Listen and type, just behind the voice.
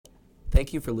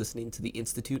Thank you for listening to the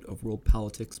Institute of World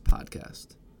Politics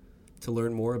podcast. To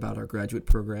learn more about our graduate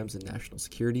programs in national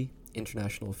security,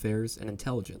 international affairs, and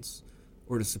intelligence,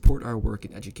 or to support our work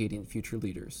in educating future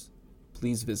leaders,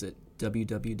 please visit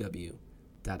www.iwp.edu.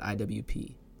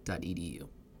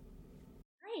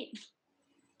 Great.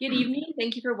 Good evening.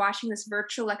 Thank you for watching this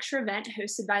virtual lecture event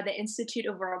hosted by the Institute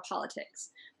of World Politics.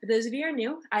 For those of you who are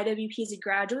new, IWP is a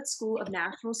graduate school of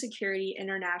national security and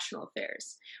international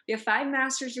affairs. We have 5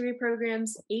 master's degree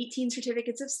programs, 18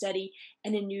 certificates of study,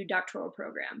 and a new doctoral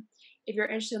program. If you're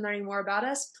interested in learning more about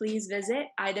us, please visit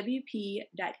iwp.edu.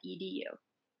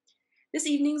 This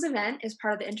evening's event is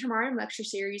part of the Intermarium Lecture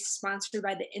Series sponsored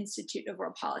by the Institute of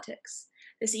World Politics.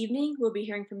 This evening, we'll be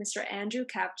hearing from Mr. Andrew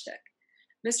Kavchuk.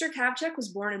 Mr. Kavchuk was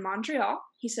born in Montreal.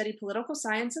 He studied political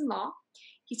science and law.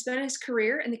 He spent his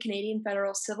career in the Canadian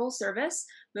Federal Civil Service,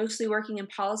 mostly working in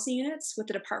policy units with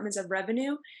the Departments of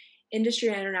Revenue, Industry,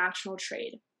 and International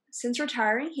Trade. Since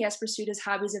retiring, he has pursued his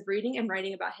hobbies of reading and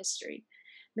writing about history.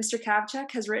 Mr.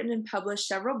 Kavchuk has written and published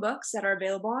several books that are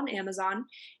available on Amazon,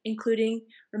 including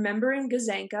Remembering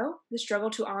Guzhenko, The Struggle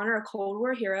to Honor a Cold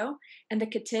War Hero, and the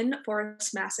Katyn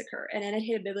Forest Massacre, an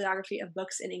annotated bibliography of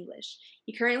books in English.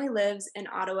 He currently lives in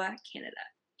Ottawa, Canada.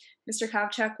 Mr.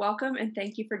 Kavchuk, welcome, and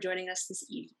thank you for joining us this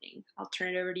evening. I'll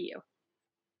turn it over to you.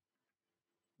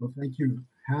 Well, thank you,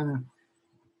 Hannah.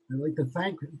 I'd like to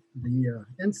thank the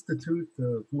Institute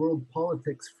of World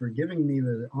Politics for giving me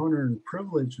the honor and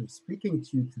privilege of speaking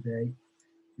to you today.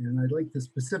 And I'd like to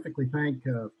specifically thank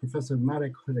Professor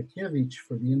Marek Chodakiewicz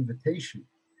for the invitation.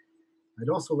 I'd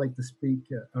also like to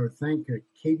thank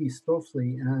Katie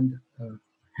Stoffley and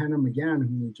Hannah McGann,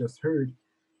 whom we just heard,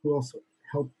 who also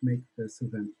helped make this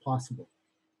event possible.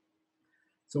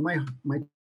 So my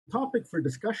topic for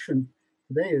discussion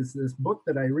today is this book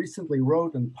that I recently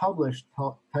wrote and published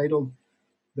titled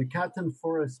The Katyn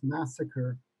Forest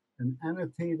Massacre, an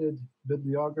Annotated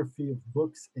Bibliography of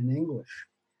Books in English.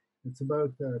 It's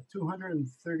about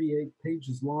 238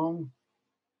 pages long.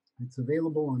 It's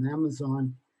available on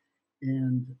Amazon,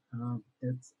 and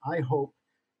it's, I hope,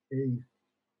 a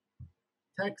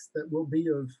text that will be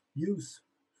of use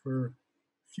for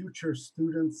future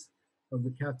students of the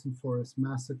Katyn Forest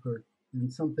Massacre,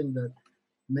 and something that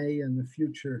may in the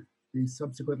future be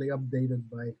subsequently updated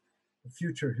by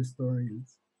future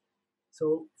historians.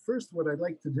 So first, what I'd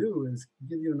like to do is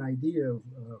give you an idea of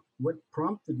what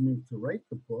prompted me to write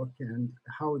the book and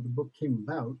how the book came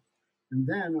about, and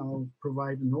then I'll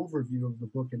provide an overview of the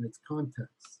book and its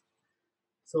contents.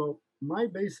 So my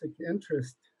basic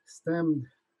interest stemmed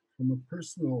from a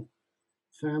personal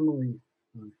family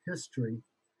history.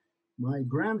 My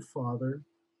grandfather,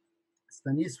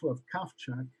 Stanisław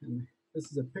Kavchuk, and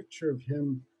this is a picture of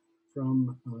him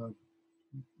from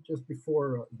just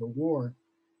before the war.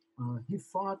 He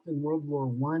fought in World War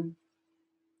I.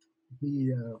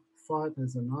 He fought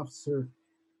as an officer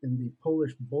in the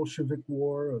Polish Bolshevik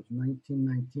War of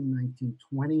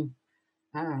 1919-1920.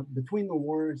 Between the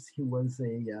wars, he was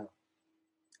a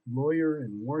lawyer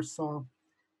in Warsaw,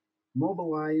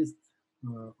 mobilized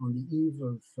on the eve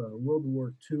of World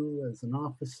War II as an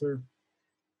officer.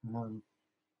 Well,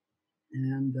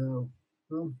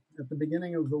 at the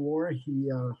beginning of the war,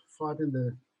 he fought in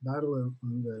the battle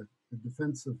on the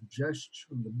defense of Brest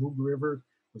on the Bug River,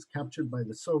 was captured by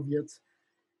the Soviets.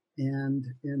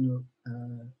 And in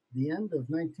the end of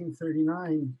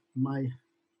 1939, my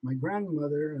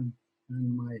grandmother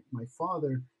and my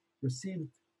father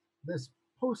received this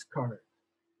postcard.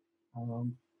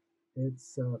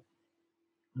 It's a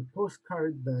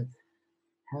postcard that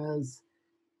has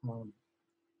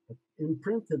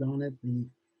imprinted on it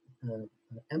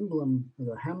the emblem of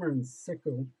a hammer and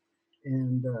sickle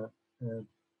and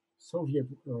Soviet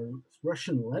or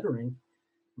Russian lettering.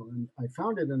 And I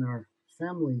found it in our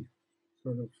family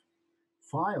sort of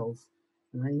files,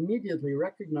 and I immediately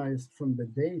recognized from the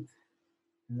date,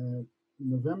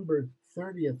 November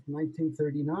 30th,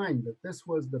 1939, that this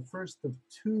was the first of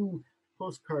 2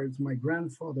 postcards my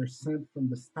grandfather sent from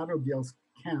the Starobielsk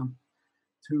camp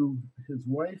to his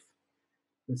wife.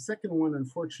 The second one,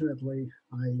 unfortunately,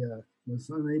 I was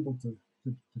unable to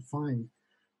find.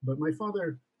 But my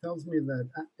father tells me that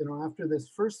after this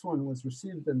first one was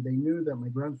received and they knew that my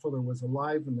grandfather was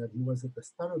alive and that he was at the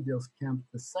Starobielsk camp,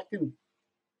 the second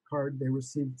card they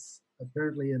received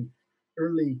apparently in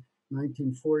early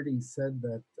 1940 said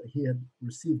that he had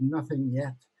received nothing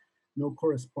yet, no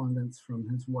correspondence from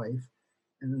his wife.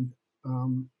 And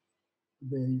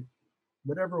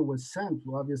whatever was sent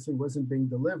obviously wasn't being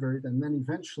delivered. And then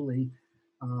eventually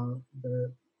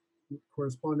the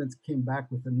correspondence came back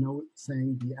with a note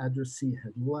saying the addressee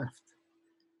had left.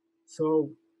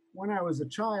 So When I was a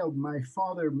child, my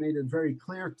father made it very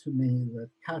clear to me that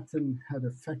Katyn had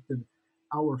affected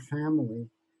our family.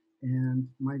 And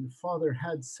my father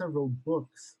had several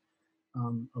books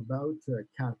about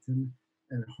Katyn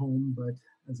at home, but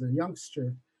as a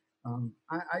youngster,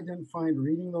 I didn't find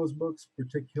reading those books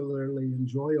particularly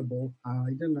enjoyable.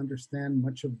 I didn't understand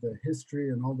much of the history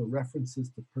and all the references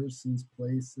to persons,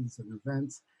 places, and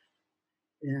events.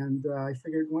 And I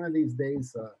figured one of these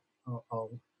days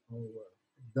I'll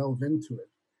delve into it.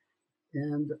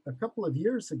 And a couple of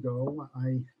years ago,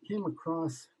 I came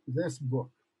across this book.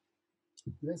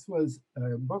 This was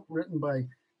a book written by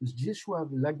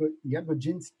Zdzisław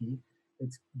Jagodziński.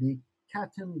 It's the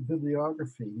Katyn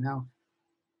Bibliography. Now,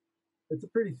 it's a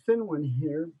pretty thin one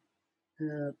here.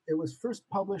 It was first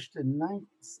published in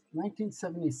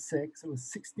 1976. It was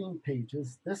 16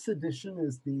 pages. This edition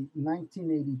is the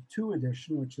 1982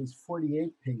 edition, which is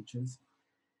 48 pages.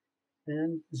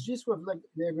 And Zdzisław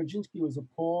Jagodziński was a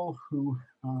Pole who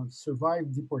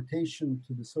survived deportation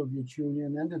to the Soviet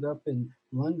Union, ended up in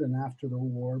London after the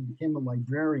war, became a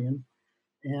librarian.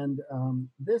 And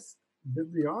this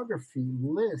bibliography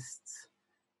lists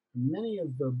many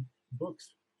of the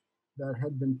books that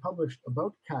had been published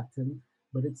about Katyn,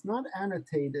 but it's not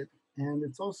annotated, and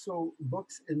it's also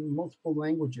books in multiple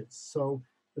languages. So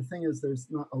the thing is, there's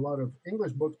not a lot of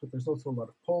English books, but there's also a lot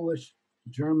of Polish,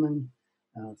 German,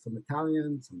 some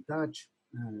Italian, some Dutch,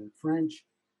 French.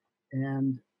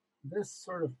 And this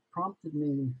sort of prompted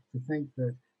me to think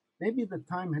that maybe the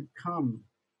time had come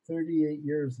 38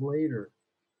 years later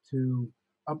to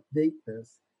update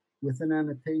this with an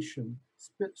annotation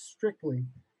strictly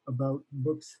about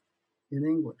books in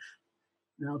English.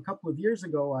 Now, a couple of years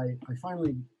ago, I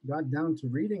finally got down to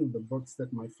reading the books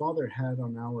that my father had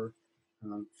on our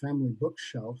family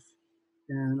bookshelf,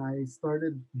 and I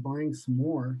started buying some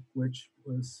more, which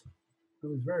I was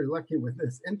very lucky with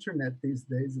this internet these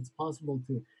days. It's possible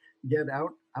to get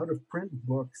out of print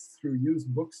books through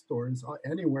used bookstores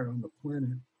anywhere on the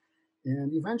planet.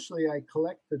 And eventually I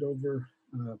collected over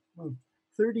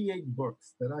 38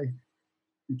 books that I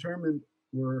determined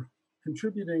were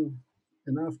contributing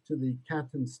enough to the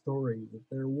Katyn story that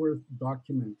they're worth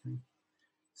documenting.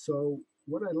 So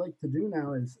what I'd like to do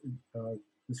now is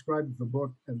describe the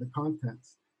book and the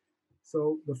contents.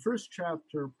 So the first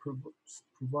chapter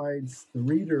provides the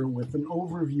reader with an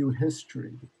overview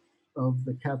history of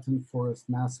the Katyn Forest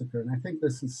Massacre. And I think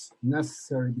this is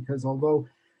necessary because although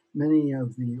many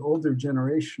of the older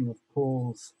generation of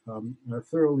Poles are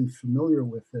thoroughly familiar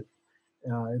with it,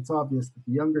 it's obvious that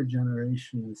the younger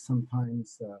generation is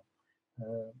sometimes a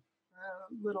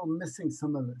little missing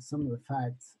some of the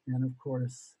facts. And of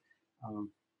course,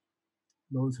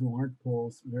 those who aren't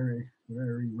Poles very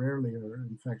rarely are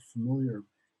in fact familiar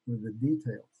with the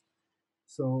details.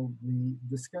 So the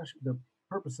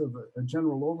purpose of a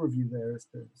general overview there is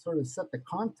to sort of set the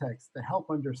context to help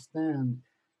understand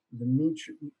the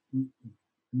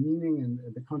meaning and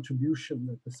the contribution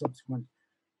that the subsequent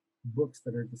books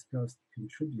that are discussed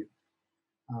contribute.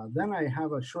 Then I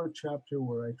have a short chapter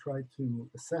where I try to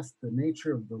assess the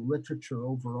nature of the literature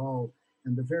overall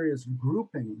and the various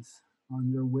groupings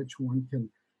under which one can,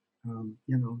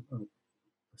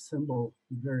 assemble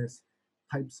various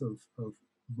types of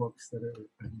books that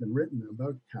have been written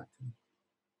about Katyn.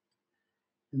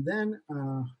 And then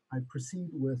I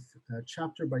proceed with a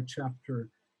chapter by chapter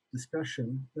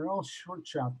discussion. They're all short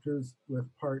chapters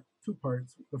with two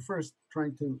parts. The first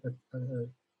trying to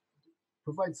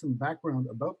provide some background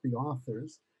about the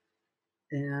authors,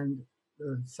 and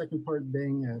the second part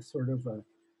being a sort of a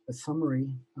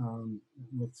summary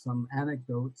with some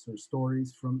anecdotes or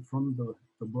stories from the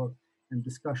book and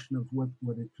discussion of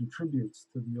what it contributes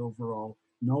to the overall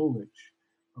knowledge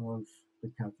of the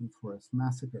Katyn Forest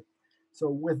Massacre. So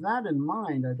with that in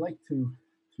mind, I'd like to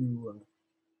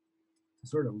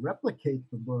sort of replicate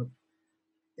the book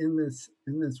in this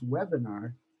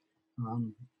webinar.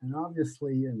 And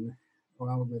obviously,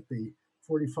 with the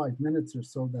 45 minutes or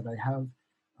so that I have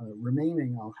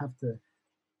remaining, I'll have to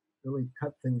really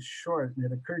cut things short. And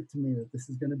it occurred to me that this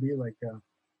is going to be like a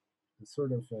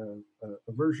sort of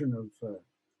a version of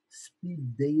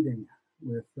speed dating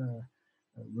with a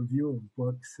review of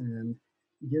books. And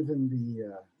given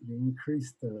the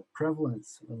increased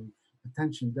prevalence of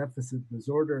attention deficit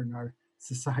disorder in our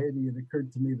society, it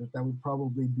occurred to me that that would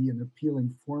probably be an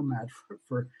appealing format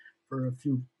for a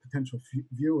few potential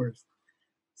viewers.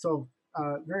 So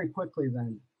very quickly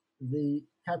then, the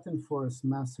Katyn Forest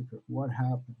Massacre, what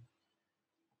happened?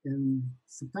 In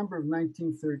September of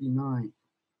 1939,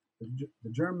 the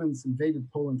Germans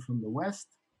invaded Poland from the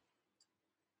west.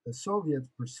 The Soviets,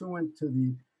 pursuant to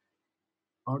the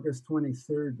August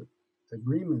 23rd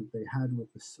agreement they had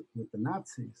with the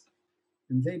Nazis,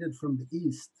 invaded from the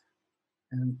east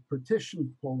and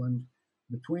partitioned Poland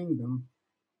between them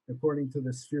according to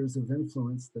the spheres of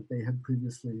influence that they had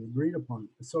previously agreed upon.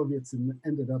 The Soviets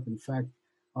ended up, in fact,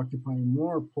 occupying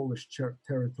more Polish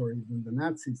territory than the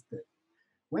Nazis did.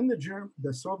 When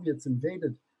the Soviets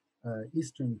invaded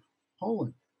eastern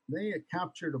Poland, they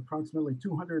captured approximately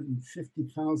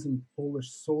 250,000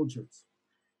 Polish soldiers.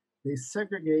 They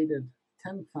segregated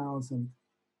 10,000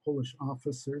 Polish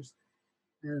officers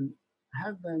and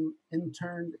had them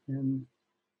interned in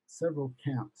several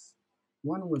camps.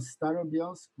 One was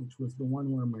Starobielsk, which was the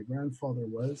one where my grandfather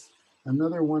was.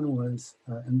 Another one was,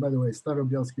 and by the way,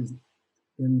 Starobielsk is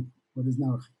in what is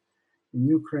now in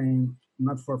Ukraine,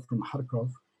 not far from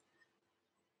Kharkov.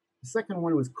 The second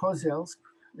one was Kozielsk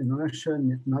in Russia,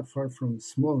 not far from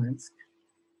Smolensk.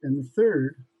 And the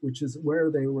third, which is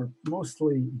where they were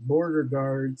mostly border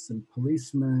guards and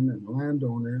policemen and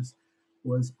landowners,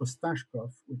 was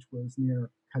Ostashkov, which was near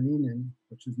Kalinin,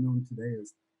 which is known today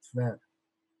as Tver.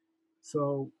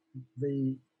 So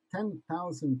the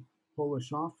 10,000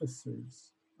 Polish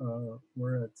officers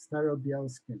were at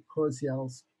Starobielsk and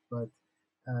Kozielsk, but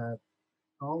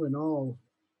all in all,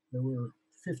 there were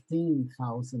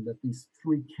 15,000 at these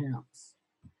three camps.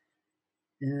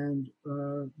 And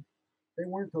they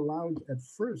weren't allowed at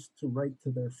first to write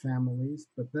to their families,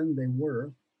 but then they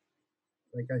were.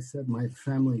 Like I said, my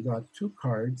family got 2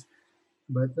 cards.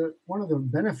 But one of the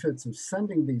benefits of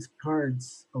sending these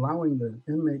cards, allowing the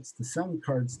inmates to send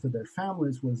cards to their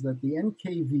families, was that the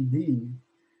NKVD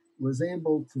was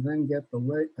able to then get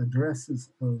the addresses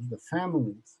of the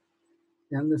families.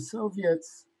 And the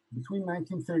Soviets, between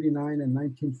 1939 and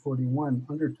 1941,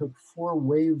 undertook 4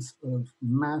 waves of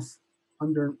mass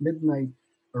under midnight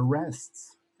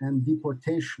arrests and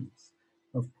deportations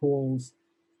of Poles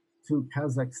to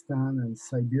Kazakhstan and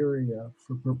Siberia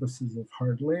for purposes of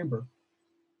hard labor.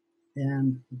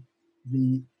 And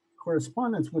the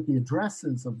correspondence with the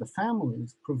addresses of the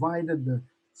families provided the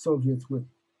Soviets with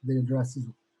the addresses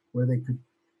where they could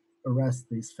arrest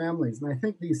these families. And I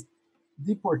think these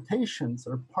deportations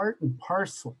are part and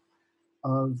parcel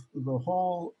of the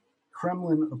whole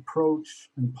Kremlin approach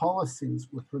and policies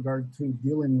with regard to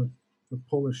dealing with the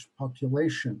Polish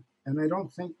population. And I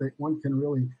don't think that one can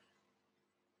really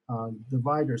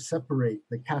divide or separate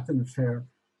the Katyn affair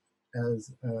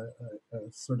as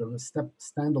a sort of a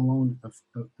standalone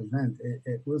event.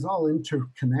 It was all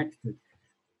interconnected.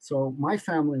 So my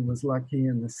family was lucky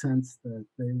in the sense that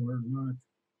they were not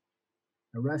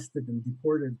arrested and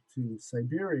deported to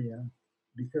Siberia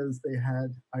because they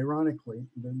had, ironically,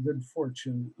 the good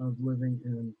fortune of living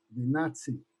in the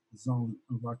Nazi zone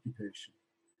of occupation.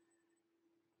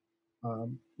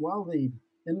 While the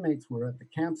inmates were at the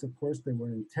camps, of course, they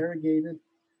were interrogated,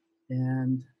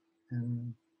 and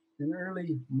in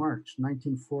early March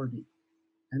 1940,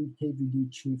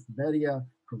 NKVD Chief Beria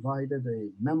provided a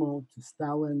memo to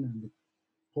Stalin and the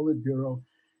Politburo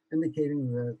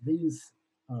indicating that these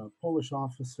Polish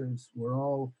officers were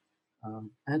all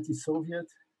anti-Soviet,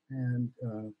 and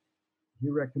he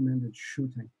recommended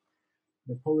shooting.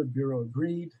 The Politburo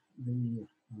agreed. The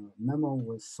memo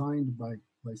was signed by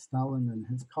Stalin and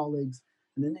his colleagues.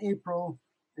 And in April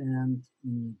and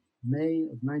in May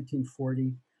of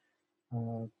 1940,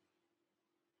 all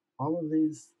of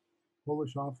these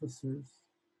Polish officers,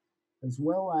 as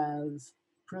well as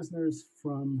prisoners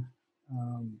from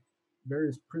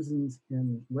various prisons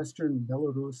in Western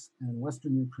Belarus and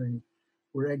Western Ukraine,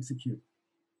 were executed.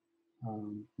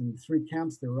 In the 3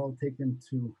 camps, they were all taken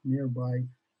to nearby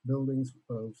buildings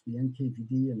of the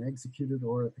NKVD and executed,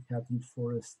 or at the Katyn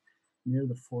forest, near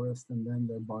the forest, and then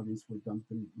their bodies were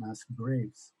dumped in mass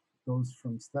graves. Those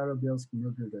from Starobielsk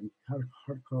murdered in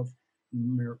Kharkov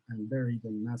and buried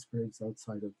in mass graves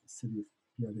outside of the city of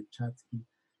Piasechatsky.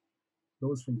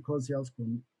 Those from Kozielsk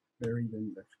were buried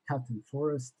in the Katyn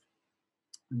forest,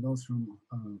 and those from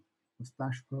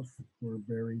Ostashkov were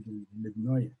buried in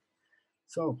Midnoye.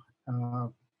 So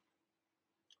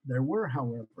there were,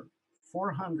 however,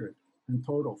 400 in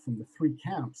total from the 3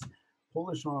 camps,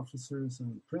 Polish officers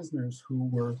and prisoners who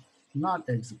were not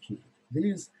executed.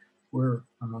 These were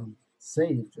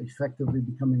saved, effectively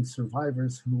becoming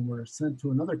survivors who were sent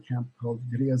to another camp called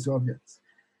Gryazowiec.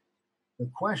 The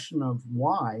question of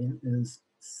why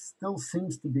still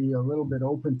seems to be a little bit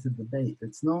open to debate.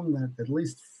 It's known that at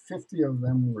least 50 of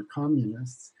them were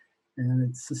communists, and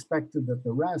it's suspected that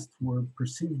the rest were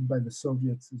perceived by the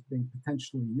Soviets as being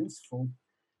potentially useful,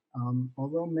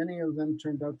 although many of them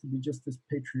turned out to be just as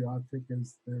patriotic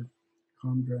as their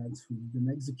comrades who'd been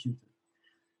executed.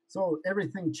 So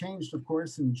everything changed, of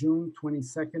course, in June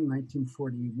 22nd,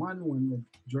 1941, when the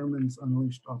Germans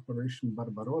unleashed Operation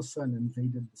Barbarossa and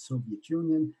invaded the Soviet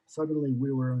Union. Suddenly,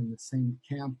 we were in the same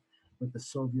camp with the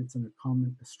Soviets in a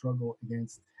common struggle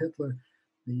against Hitler.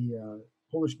 The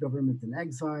Polish government in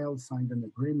exile signed an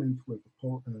agreement with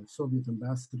the Soviet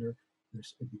ambassador.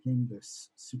 It became the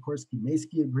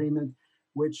Sikorsky-Mayski Agreement,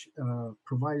 which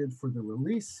provided for the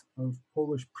release of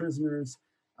Polish prisoners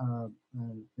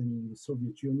in the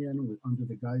Soviet Union under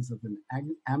the guise of an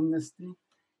amnesty,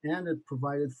 and it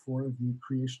provided for the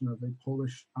creation of a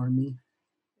Polish army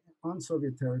on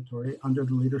Soviet territory under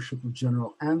the leadership of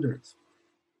General Anders.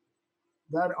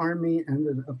 That army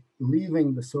ended up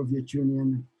leaving the Soviet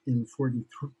Union in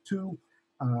 1942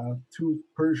 to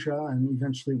Persia and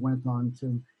eventually went on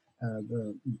to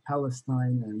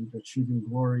Palestine and achieving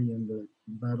glory in the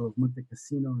Battle of Monte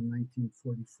Cassino in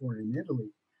 1944 in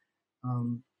Italy.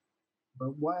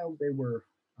 But while they were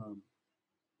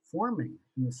forming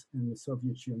in the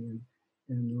Soviet Union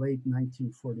in late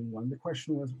 1941, the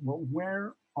question was, well,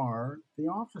 where are the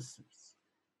officers?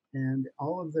 And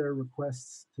all of their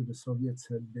requests to the Soviets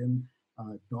had been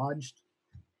dodged.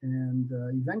 And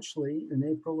eventually, in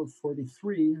April of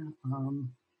 43,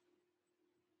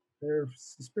 their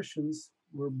suspicions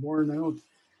were borne out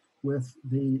with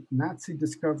the Nazi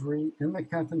discovery in the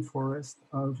Katyn forest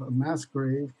of a mass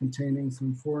grave containing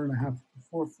some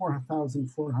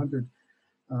 4,400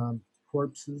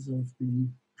 corpses of the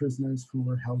prisoners who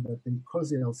were held at the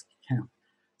Kozielsk camp.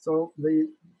 So the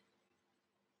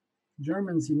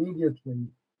Germans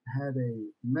immediately had a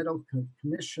medical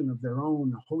commission of their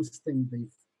own hosting the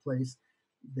place.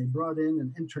 They brought in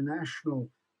an international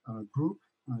group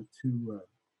to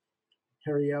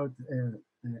carry out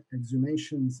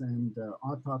exhumations and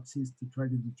autopsies to try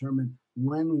to determine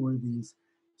when were these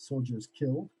soldiers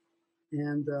killed.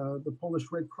 And the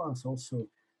Polish Red Cross also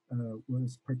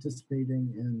was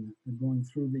participating in going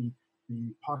through the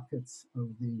pockets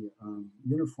of the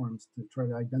uniforms to try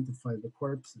to identify the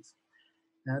corpses.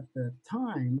 At the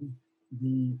time,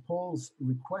 the Poles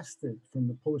requested from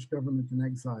the Polish government in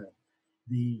exile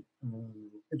the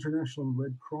International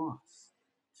Red Cross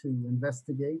to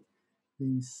investigate.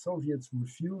 The Soviets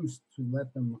refused to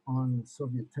let them on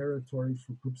Soviet territory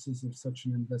for purposes of such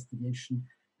an investigation,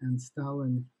 and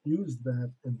Stalin used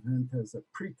that event as a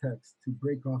pretext to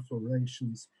break off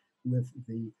relations with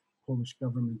the Polish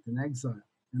government in exile.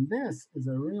 And this is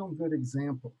a real good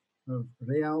example of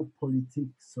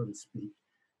realpolitik, so to speak,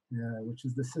 which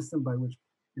is the system by which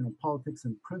politics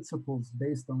and principles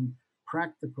based on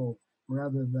practical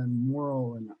rather than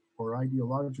moral or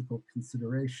ideological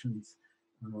considerations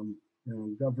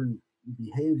govern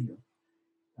behavior.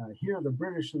 Here, the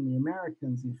British and the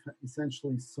Americans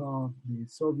essentially saw the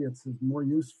Soviets as more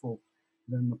useful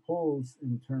than the Poles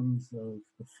in terms of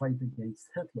the fight against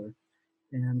Hitler,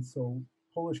 and so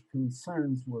Polish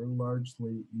concerns were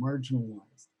largely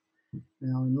marginalized.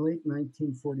 Now, in late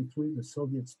 1943, the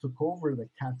Soviets took over the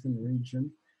Katyn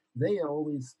region. They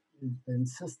always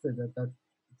insisted that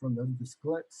from the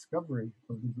discovery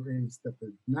of the graves that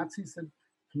the Nazis had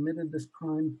committed this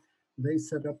crime. They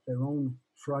set up their own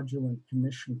fraudulent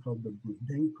commission called the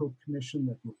Budenko Commission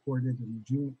that reported in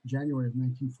January of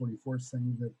 1944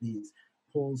 saying that these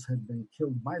Poles had been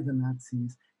killed by the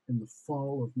Nazis in the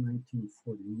fall of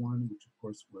 1941, which of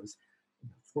course was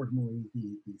formally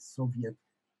the Soviet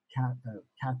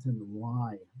Katyn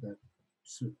lie that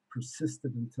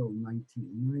persisted until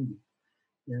 1990.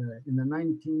 In the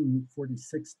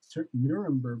 1946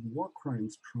 Nuremberg war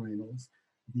crimes trials,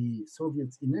 the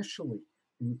Soviets initially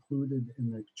included in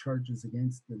the charges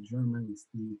against the Germans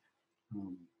the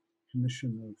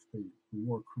commission of the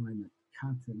war crime at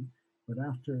Katyn, but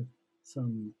after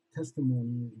some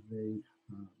testimony, they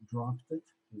dropped it.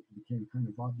 It became kind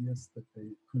of obvious that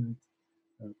they couldn't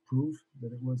prove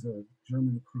that it was a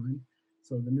German crime.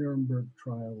 So the Nuremberg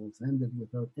trial was ended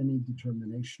without any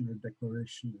determination or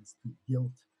declaration as to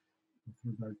guilt with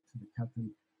regard to the Katyn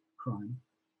crime.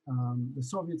 The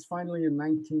Soviets finally in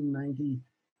 1990,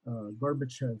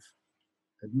 Gorbachev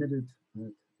admitted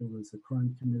that there was a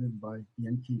crime committed by the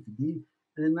NKVD.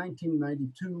 And in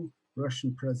 1992,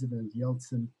 Russian President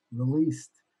Yeltsin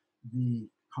released the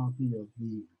copy of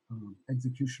the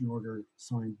execution order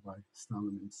signed by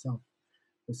Stalin himself.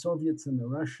 The Soviets and the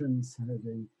Russians had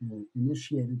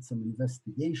initiated some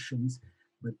investigations,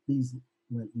 but these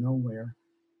went nowhere.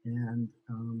 And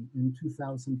in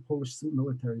 2000, Polish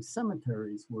military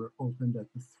cemeteries were opened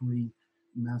at the 3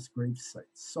 mass grave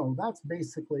sites. So that's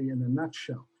basically, in a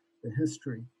nutshell, the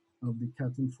history of the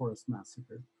Katyn Forest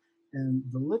Massacre. And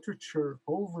the literature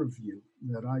overview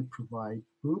that I provide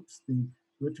groups the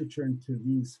literature into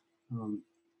these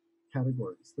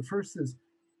categories. The first is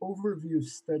overview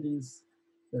studies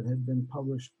that had been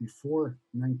published before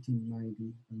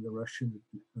 1990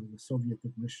 and the Soviet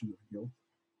admission of guilt,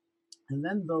 and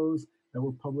then those that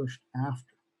were published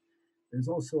after. There's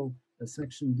also a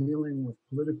section dealing with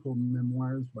political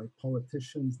memoirs by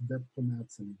politicians,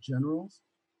 diplomats, and generals,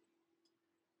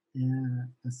 and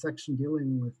a section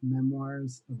dealing with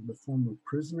memoirs of the former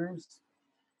prisoners,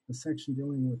 a section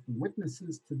dealing with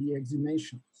witnesses to the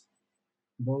exhumations,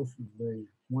 both the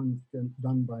ones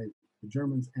done by the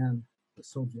Germans and the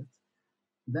Soviets.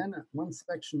 Then one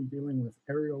section dealing with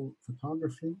aerial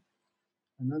photography,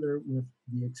 another with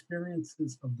the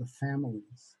experiences of the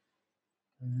families,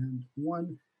 and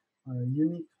one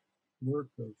unique work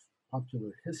of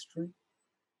popular history,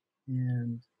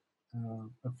 and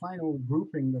a final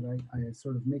grouping that I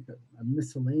sort of make a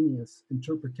miscellaneous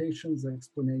interpretations,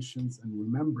 explanations, and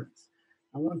remembrance.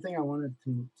 And one thing I wanted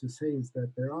to say is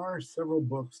that there are several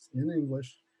books in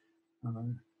English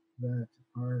that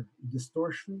are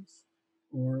distortions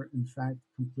or, in fact,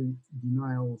 complete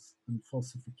denials and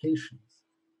falsifications.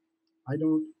 I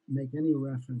don't make any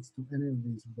reference to any of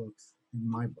these books in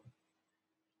my book.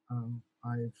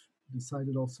 I've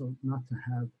decided also not to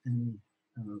have any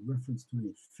reference to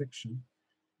any fiction.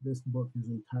 This book is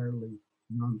entirely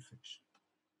nonfiction.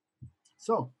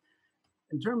 So,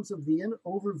 in terms of the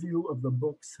overview of the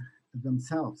books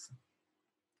themselves,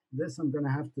 this I'm going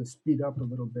to have to speed up a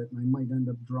little bit, and I might end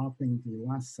up dropping the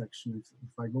last section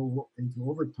if I go into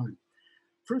overtime.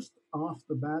 First off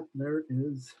the bat, there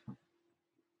is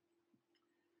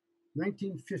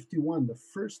 1951, the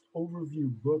first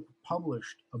overview book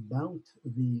published about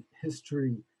the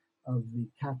history of the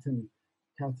Katyn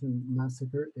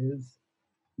massacre is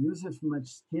Józef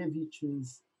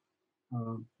Mackiewicz's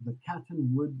The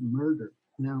Katyn Wood Murder.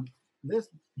 Now,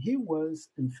 he was,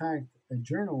 in fact, a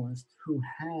journalist who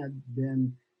had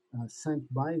been sent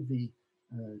by the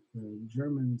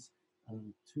Germans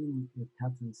to the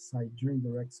Katyn site during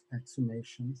the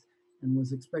exhumations and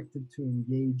was expected to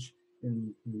engage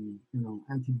in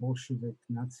anti-Bolshevik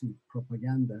Nazi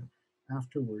propaganda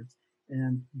afterwards.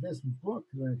 And this book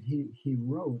that he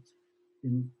wrote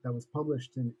that was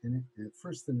published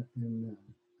first in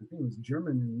I think it was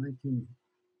German in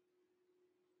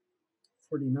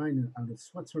 1949 out of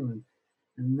Switzerland,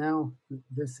 and now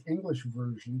this English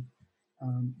version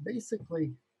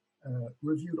basically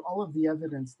reviewed all of the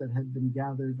evidence that had been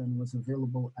gathered and was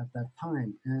available at that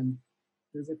time. And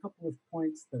there's a couple of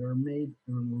points that are made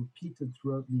and repeated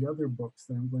throughout the other books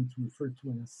that I'm going to refer to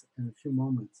in a few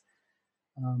moments.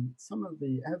 Some of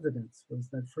the evidence was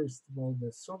that, first of all,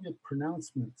 the Soviet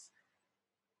pronouncements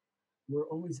were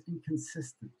always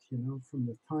inconsistent, from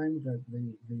the time that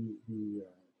the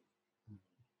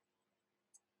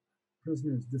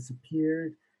prisoners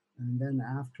disappeared, and then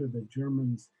after the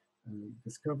Germans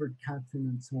discovered Katyn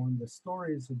and so on, the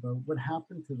stories about what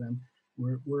happened to them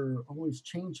were always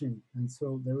changing, and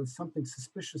so there was something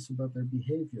suspicious about their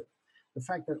behavior. The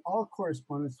fact that all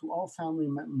correspondence to all family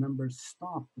members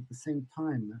stopped at the same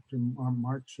time after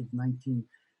March of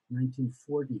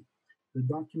 1940. The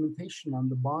documentation on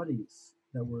the bodies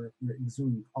that were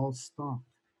exhumed all stopped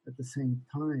at the same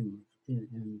time in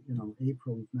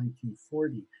April of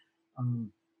 1940.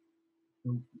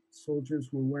 The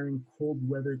soldiers were wearing cold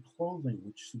weather clothing,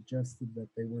 which suggested that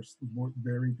they were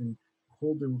buried in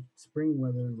colder spring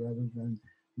weather rather than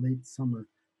late summer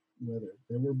weather.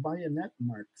 There were bayonet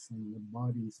marks on the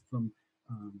bodies from,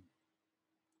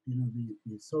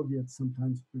 the Soviets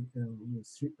sometimes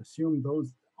assumed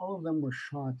those, all of them were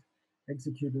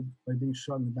executed by being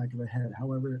shot in the back of the head.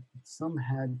 However, some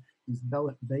had these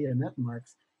bayonet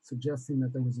marks suggesting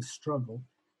that there was a struggle,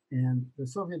 and the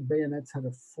Soviet bayonets had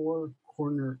a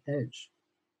four-corner edge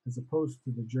as opposed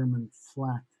to the German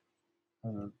flat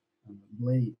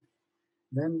blade.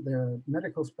 Then the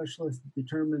medical specialist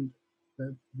determined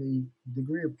that the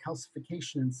degree of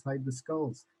calcification inside the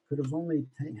skulls could have only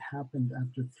happened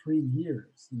after 3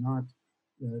 years, not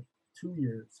 2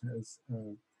 years, as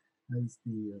the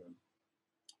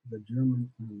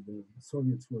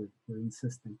Soviets were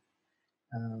insisting.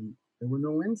 There were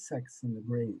no insects in the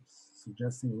graves,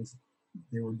 suggesting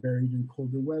they were buried in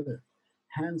colder weather.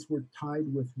 Hands were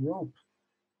tied with rope,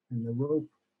 and the rope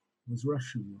was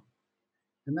Russian rope.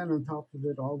 And then on top of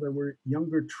it all, there were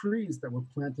younger trees that were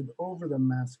planted over the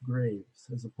mass graves,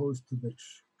 as opposed to the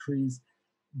trees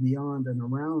beyond and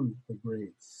around the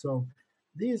graves. So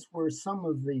these were some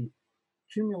of the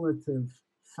cumulative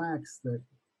facts that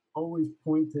always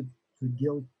pointed to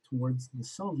guilt towards the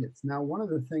Soviets. Now, one of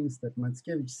the things that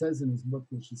Mackiewicz says in his book,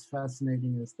 which is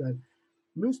fascinating, is that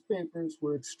newspapers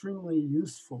were extremely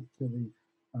useful to the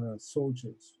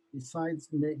soldiers. besides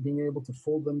being able to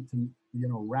fold them to,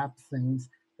 wrap things,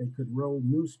 they could roll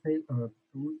newspaper,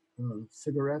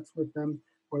 cigarettes with them,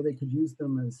 or they could use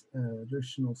them as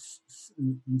additional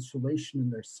insulation in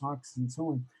their socks and so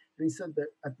on. And he said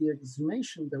that at the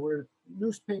exhumation, there were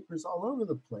newspapers all over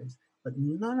the place, but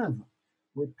none of them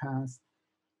would pass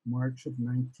March of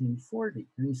 1940.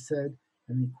 And he said,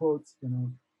 and he quotes,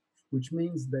 which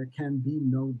means there can be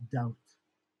no doubt.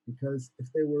 Because if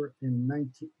they were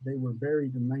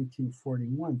buried in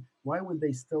 1941, why would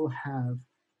they still have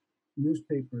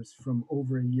newspapers from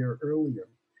over a year earlier?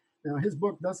 Now, his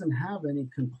book doesn't have any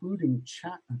concluding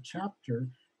chapter.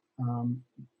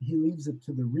 He leaves it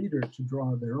to the reader to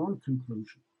draw their own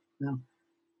conclusion. Now,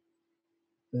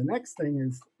 the next thing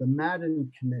is the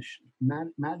Madden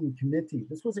Committee.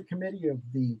 This was a committee of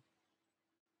the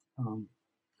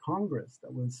Congress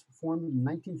that was formed in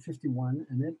 1951,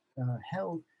 and it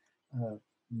held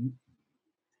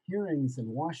hearings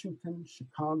in Washington,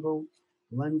 Chicago,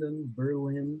 London,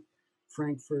 Berlin,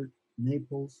 Frankfurt,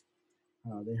 Naples.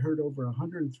 They heard over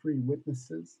 103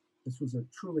 witnesses. This was a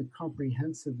truly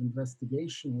comprehensive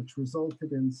investigation, which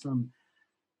resulted in some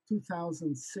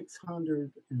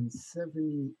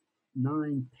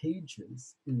 2,679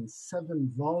 pages in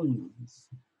 7 volumes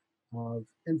of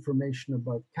information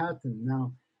about Katyn.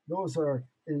 Now, those are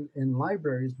in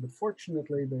libraries, but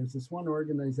fortunately, there's this one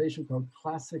organization called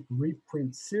Classic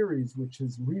Reprint Series, which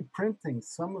is reprinting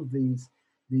some of these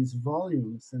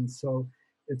volumes. And so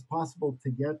it's possible to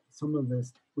get some of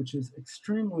this, which is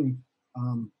extremely,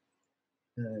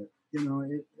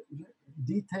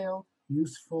 detailed,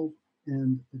 useful,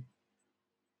 and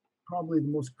probably the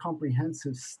most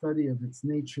comprehensive study of its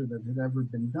nature that had ever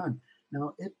been done.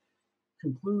 Now, it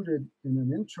concluded in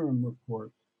an interim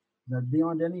report that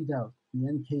beyond any doubt, the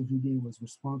NKVD was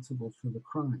responsible for the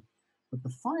crime. But the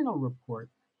final report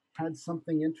had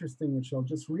something interesting, which I'll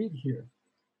just read here.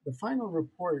 The final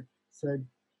report said,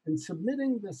 in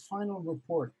submitting this final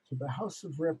report to the House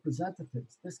of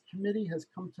Representatives, this committee has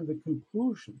come to the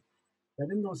conclusion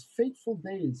that in those fateful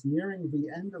days nearing the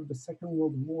end of the Second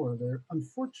World War, there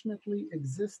unfortunately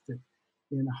existed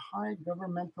in high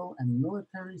governmental and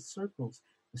military circles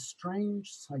a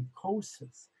strange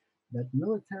psychosis that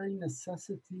military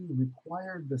necessity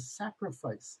required the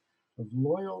sacrifice of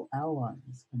loyal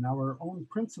allies and our own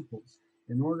principles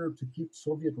in order to keep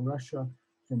Soviet Russia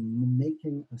from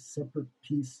making a separate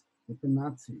peace with the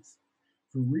Nazis.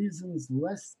 For reasons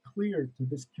less clear to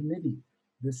this committee,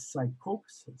 this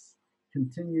psychosis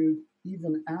continued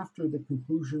even after the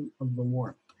conclusion of the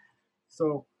war.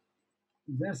 So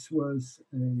this was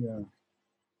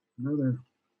another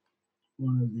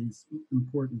one of these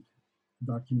important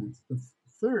documents. The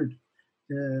third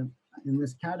in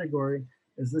this category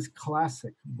is this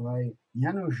classic by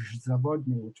Janusz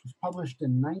Zawodny, which was published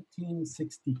in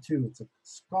 1962. It's a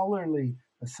scholarly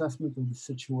assessment of the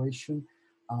situation.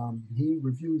 He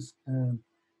reviews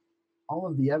all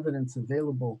of the evidence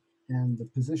available and the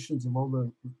positions of all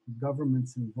the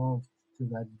governments involved to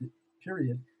that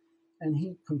period. And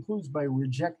he concludes by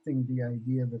rejecting the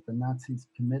idea that the Nazis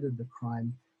committed the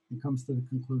crime and comes to the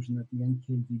conclusion that the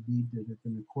NKVD did it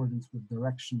in accordance with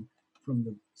direction from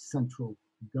the central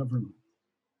government.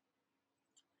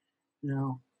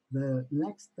 Now, the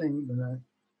next thing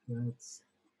that's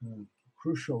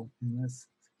crucial in this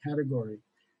category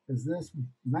is this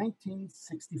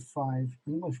 1965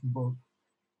 English book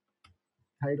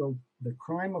titled The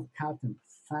Crime of Katyn,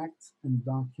 Facts and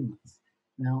Documents.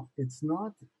 Now, it's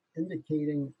not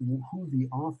indicating who the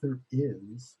author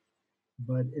is,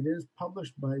 but it is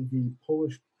published by the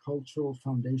Polish Cultural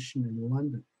Foundation in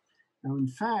London. Now, in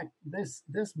fact, this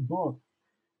book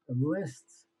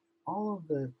lists all of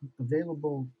the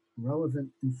available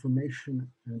relevant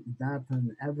information and data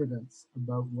and evidence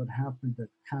about what happened at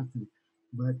Katyn,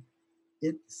 but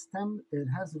it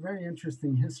has a very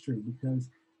interesting history because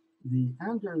the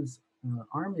Anders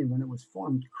army, when it was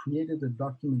formed, created a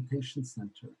documentation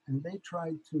center, and they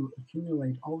tried to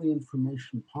accumulate all the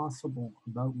information possible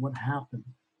about what happened.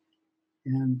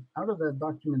 And out of that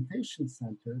documentation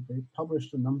center, they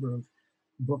published a number of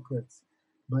booklets,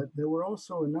 but there were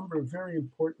also a number of very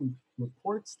important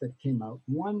reports that came out.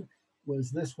 One was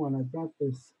this one. I've got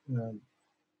this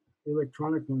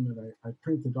electronic one that I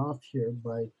printed off here it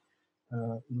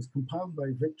was compiled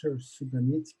by Victor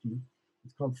Suganitsky.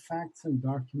 It's called Facts and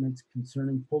Documents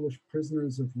Concerning Polish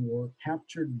Prisoners of War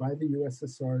Captured by the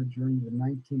USSR During the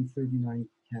 1939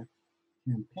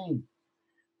 campaign.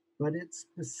 But it's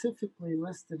specifically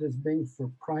listed as being for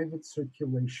private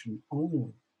circulation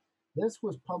only. This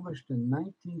was published in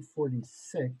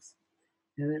 1946,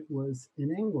 and it was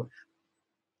in English.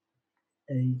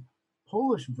 A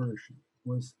Polish version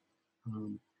was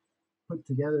put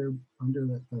together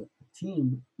under a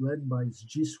team led by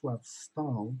Zdzisław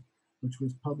Stal, which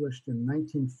was published in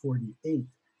 1948.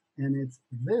 And it's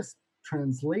this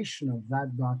translation of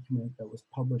that document that was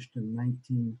published in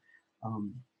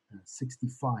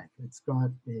 1965. It's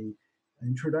got a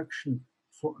introduction,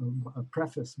 a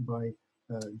preface by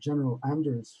General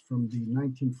Anders from the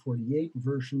 1948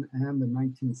 version and the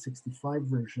 1965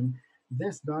 version.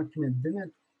 This document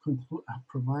didn't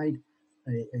provide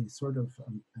a sort of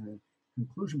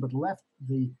conclusion, but left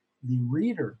the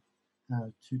reader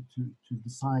to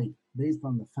decide based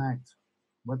on the facts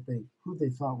who they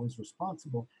thought was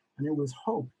responsible. And it was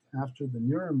hoped after the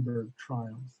Nuremberg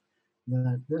trials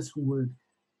that this would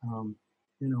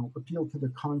appeal to the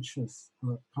conscience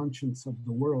of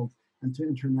the world and to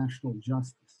international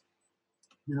justice.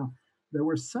 There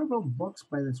were several books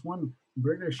by this one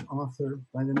British author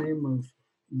by the name of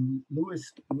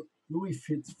Louis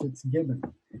Fitzgibbon.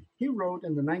 He wrote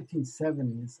in the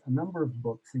 1970s a number of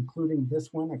books, including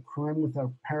this one, A Crime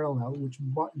Without Parallel, which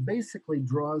basically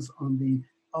draws on the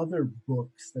other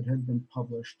books that had been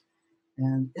published.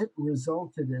 And it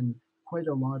resulted in quite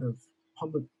a lot of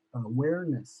public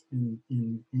awareness in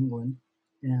England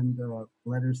and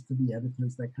letters to the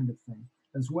editors, that kind of thing.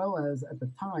 As well as, at the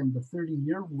time, the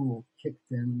 30-year rule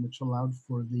kicked in, which allowed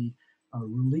for the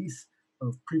release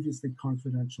of previously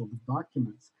confidential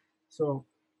documents. So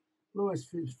Louis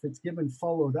Fitzgibbon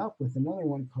followed up with another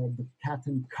one called the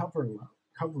Katyn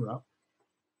Cover-Up,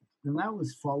 and that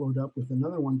was followed up with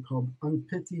another one called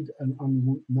Unpitied and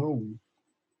Unknown.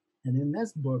 And in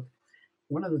this book,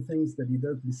 one of the things that he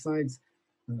does, besides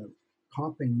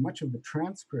copying much of the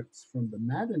transcripts from the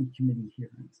Madden Committee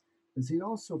hearings, is he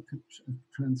also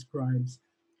transcribes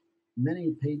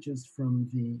many pages from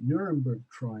the Nuremberg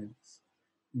trials,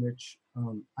 which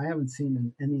I haven't seen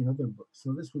in any other book.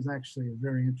 So this was actually a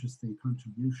very interesting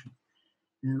contribution.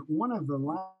 And one of the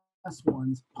last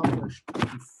ones published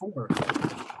before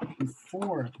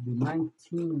the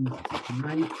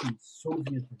 1990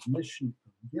 Soviet admission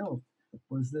of guilt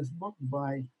was this book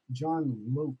by John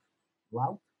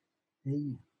Lauck,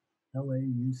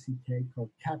 A-L-A-U-C-K,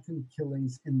 called Katyn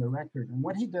Killings in the Record. And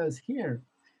what he does here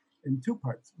in two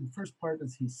parts. The first part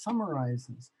is he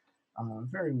summarizes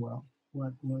very well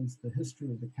what was the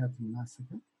history of the Katyn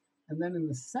massacre. And then in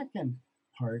the second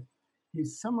part, he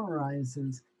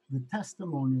summarizes the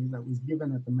testimony that was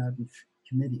given at the Madden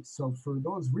Committee. So for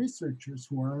those researchers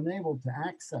who are unable to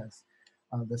access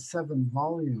the 7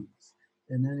 volumes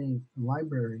in any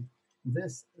library,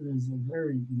 this is a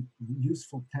very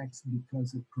useful text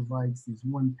because it provides these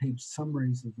one-page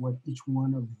summaries of what each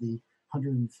one of the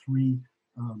 103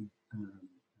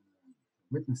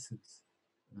 witnesses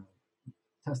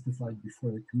testified before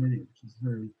the committee, which is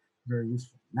very, very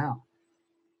useful. Now,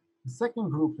 the second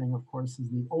grouping, of course,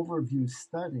 is the overview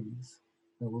studies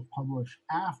that were published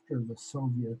after the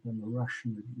Soviet and the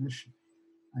Russian admission.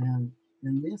 And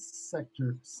in this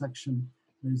section,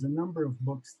 there's a number of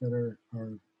books that are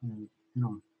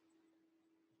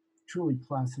truly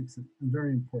classics and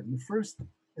very important. The first,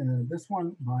 this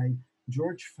one by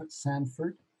George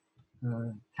Sanford,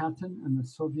 Katyn and the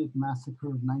Soviet Massacre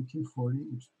of 1940,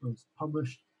 which was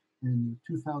published in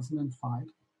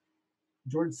 2005.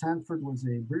 George Sanford was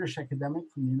a British academic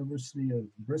from the University of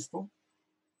Bristol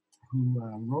who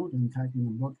wrote, in fact, in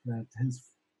the book that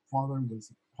his father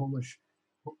was Polish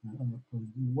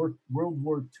World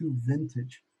War II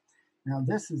vintage. Now,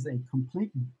 this is a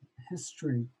complete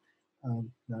history of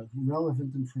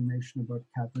relevant information about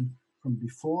Katyn from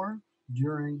before,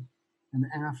 during, and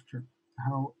after,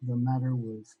 how the matter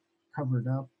was covered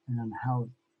up and how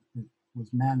it was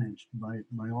managed by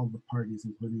all the parties,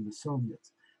 including the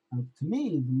Soviets. To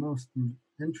me, the most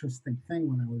interesting thing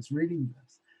when I was reading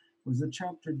this was a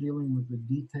chapter dealing with the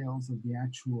details of the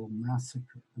actual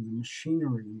massacre and the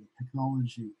machinery and the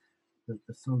technology that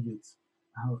the Soviets,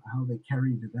 how they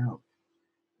carried it out.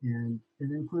 And it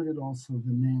included also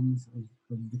the names of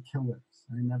the killers.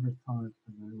 I never thought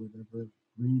that I would ever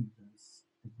read this,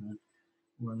 but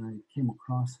when I came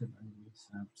across it, I was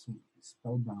absolutely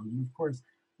spellbound. And of course,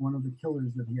 one of the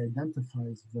killers that he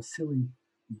identifies, Vasily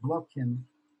Blokhin,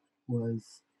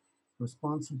 was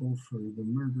responsible for the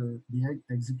murder, the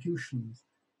executions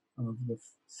of the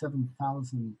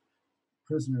 7,000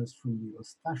 prisoners from the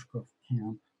Ostashkov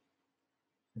camp,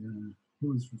 who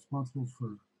was responsible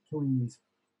for killing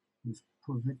these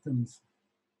poor victims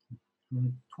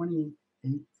for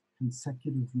 28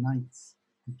 consecutive nights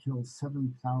to kill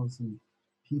 7,000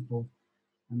 people.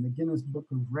 And the Guinness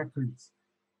Book of Records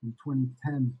in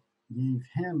 2010 gave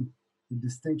him the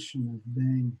distinction of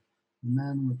being the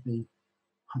man with the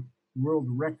world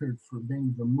record for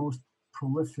being the most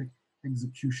prolific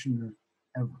executioner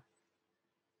ever.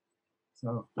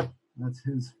 So that's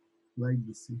his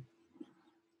legacy.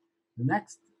 The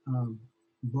next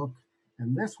book,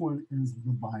 and this one is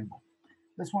the Bible.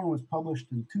 This one was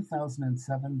published in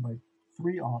 2007 by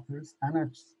three authors: Anna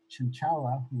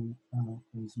Chinchala, who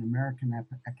was an American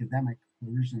academic,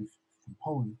 originally from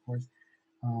Poland, of course,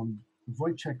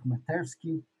 Wojciech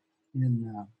Materski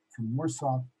from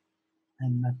Warsaw,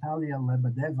 and Natalia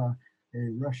Lebedeva,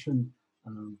 a Russian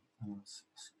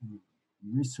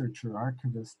researcher,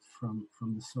 archivist from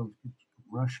the Soviet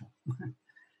Russia.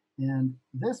 And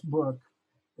this book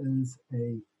is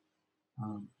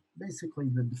basically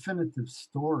the definitive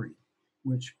story,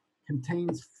 which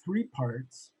contains three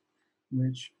parts,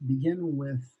 which begin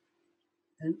with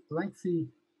lengthy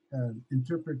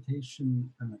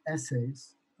interpretation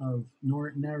essays of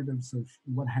narratives of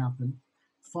what happened,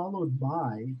 followed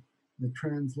by the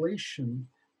translation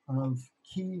of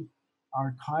key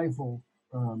archival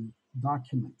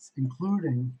documents,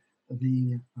 including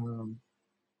the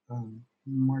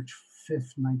March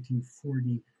 5th,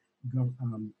 1940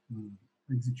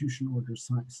 execution order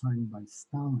signed by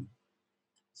Stalin.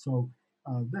 So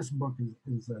this book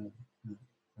is a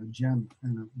gem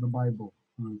and the Bible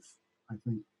of, I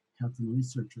think, Katyn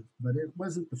researchers. But it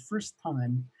wasn't the first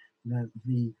time that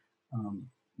the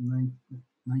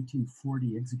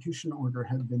 1940 execution order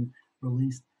had been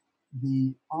released.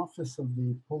 The office of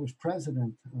the Polish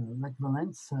president, Lech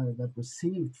Walesa, that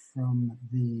received from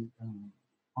the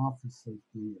office of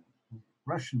the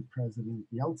Russian president,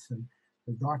 Yeltsin,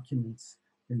 the documents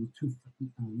in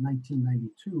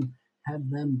 1992, had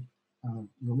them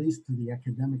released to the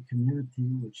academic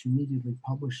community, which immediately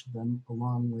published them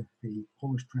along with the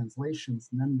Polish translations.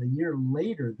 And then the year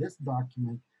later, this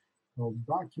document, called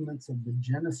Documents of the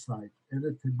Genocide,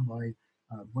 edited by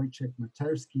Wojciech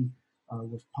Materski,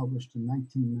 was published in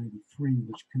 1993,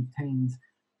 which contains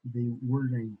the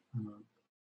wording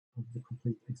of the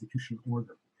complete execution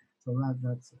order. So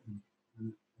that's a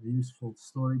useful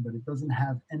story, but it doesn't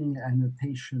have any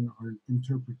annotation or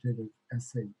interpretative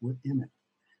essay within it.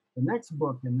 The next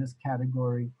book in this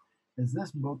category is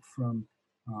this book from,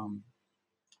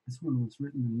 this one was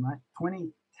written in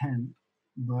 2010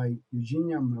 by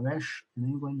Eugenia Maresh in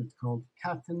England. It's called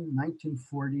Katyn,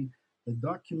 1940, The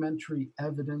Documentary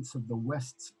Evidence of the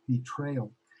West's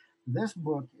Betrayal. This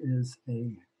book is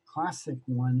a classic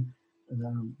one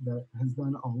that has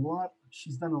done a lot.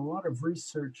 She's done a lot of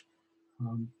research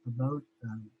about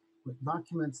what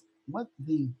documents, what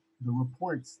the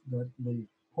reports that the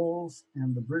Poles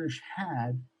and the British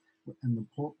had, and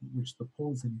which the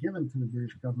Poles had given to the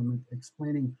British government,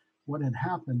 explaining what had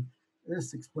happened.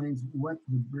 This explains what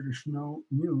the British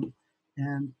knew,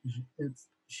 and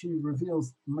she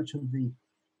reveals much of the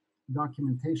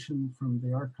documentation from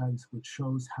the archives, which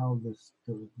shows how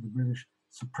the British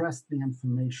suppressed the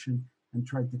information and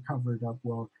tried to cover it up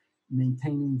while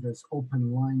maintaining this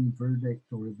open line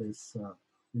verdict or this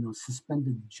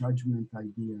suspended judgment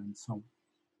idea and so on.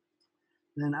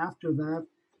 Then after that,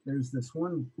 there's this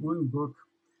one book.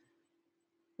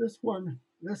 This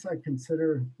I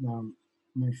consider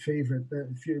my favorite.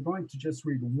 If you're going to just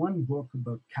read one book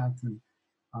about Katyn,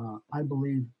 I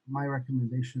believe my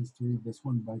recommendation is to read this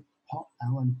one by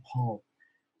Alan Paul.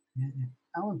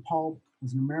 Alan Paul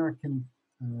was an American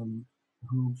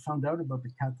who found out about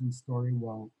the Katyn story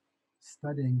while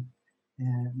studying,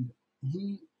 and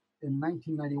he, in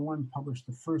 1991, published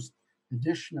the first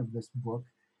edition of this book.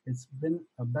 It's been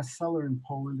a bestseller in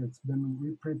Poland. It's been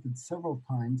reprinted several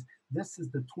times. This is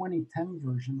the 2010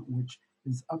 version, which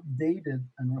is updated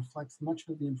and reflects much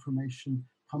of the information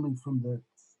coming from the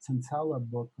Chinchala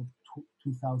book of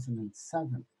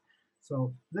 2007.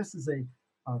 So this is a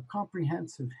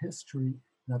comprehensive history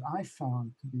that I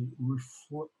found to be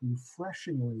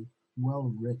refreshingly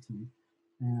well written.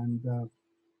 And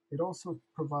it also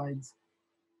provides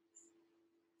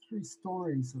three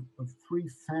stories of three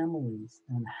families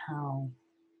and how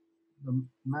the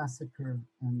massacre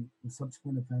and the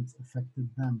subsequent events affected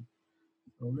them.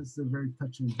 So this is a very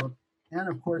touching book. And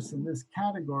of course, in this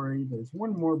category, there's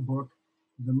one more book,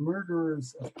 The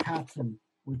Murderers of Katyn,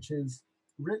 which is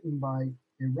written by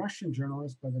a Russian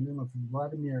journalist by the name of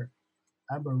Vladimir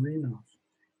Abarinov.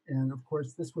 And of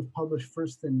course, this was published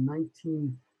first in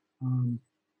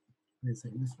this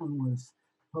one was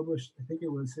published, I think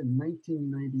it was in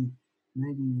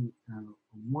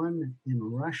 1991 in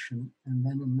Russian, and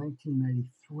then in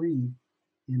 1993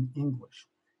 in English.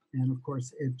 And of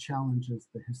course, it challenges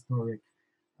the historic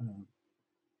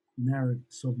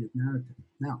Soviet narrative.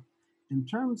 Now, in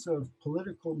terms of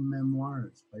political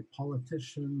memoirs by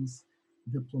politicians,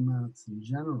 diplomats, and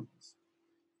generals,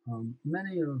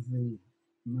 many of the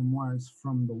memoirs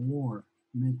from the war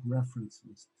make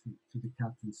references to the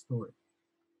Katyn story.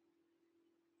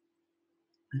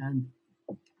 And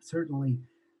certainly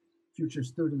future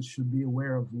students should be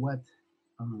aware of what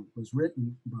was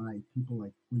written by people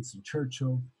like Winston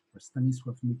Churchill or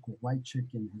Stanisław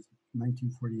Mikołajczyk in his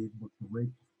 1948 book, The Rape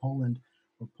of Poland,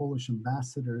 or Polish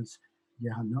ambassadors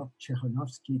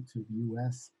Czechonovsky to the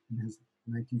US in his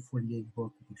 1948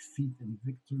 book, Defeat and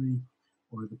Victory,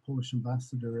 or the Polish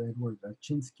ambassador Edward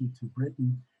Raczynski to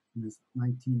Britain in his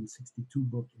 1962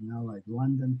 book, In Allied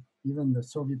London. Even the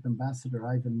Soviet ambassador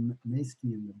Ivan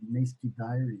Maysky in the Maysky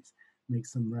Diaries make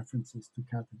some references to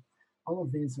Katyn. All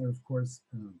of these are, of course,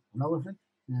 relevant,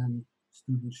 and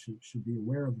students should be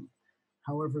aware of them.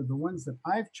 However, the ones that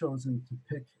I've chosen to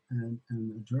pick and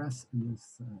address in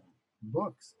this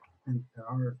books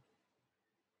are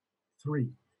three.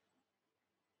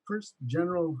 First,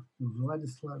 General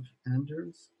Władysław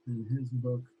Anders in his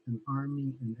book, An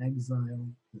Army in Exile,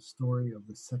 The Story of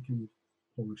the Second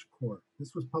Polish Corps.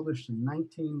 This was published in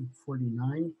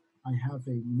 1949. I have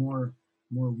a more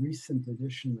recent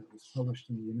edition that was published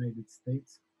in the United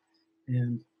States.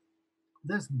 And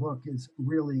this book is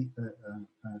really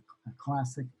a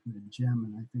classic and a gem,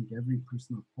 and I think every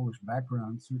person of Polish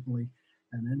background, certainly,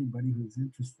 and anybody who's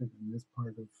interested in this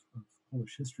part of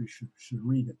Polish history should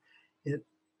read it. It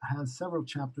has several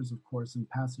chapters, of course, and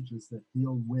passages that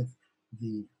deal with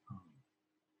the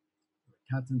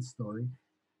Katyn story,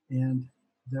 and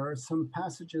there are some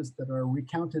passages that are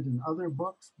recounted in other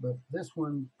books, but this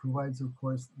one provides, of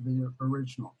course, the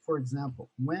original. For example,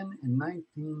 when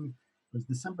it was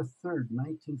December 3rd,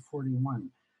 1941,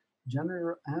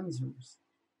 General Anders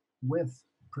with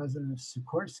President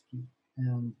Sikorsky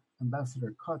and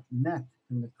Ambassador Kot met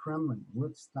in the Kremlin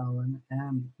with Stalin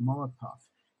and Molotov.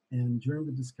 And during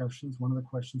the discussions, one of the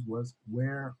questions was,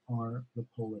 where are the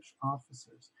Polish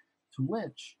officers? To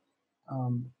which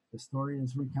the story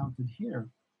is recounted here.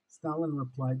 Stalin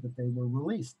replied that they were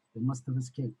released. They must have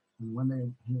escaped. And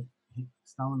when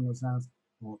Stalin was asked,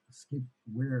 well, escape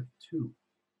where to?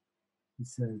 He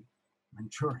said,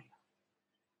 Manchuria.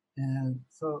 And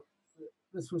so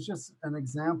this was just an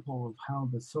example of how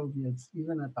the Soviets,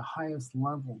 even at the highest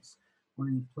levels, were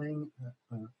playing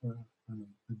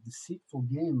a deceitful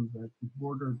game that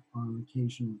bordered on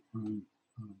occasion on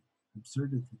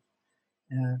absurdity.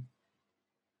 And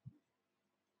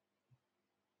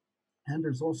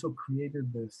Anders also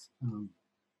created this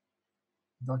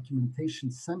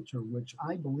documentation center, which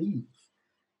I believe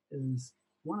is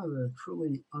one of the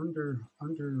truly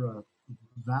undervalued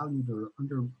or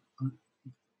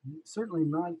certainly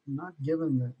not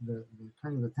given the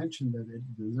kind of attention that it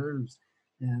deserves.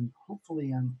 And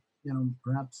hopefully,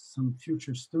 perhaps some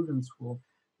future students will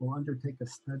undertake a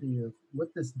study of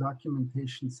what this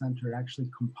documentation center actually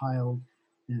compiled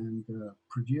and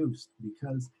produced,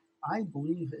 because I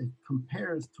believe it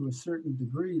compares to a certain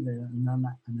degree, an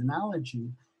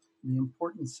analogy, the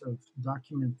importance of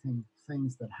documenting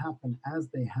things that happen as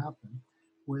they happen.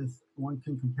 With one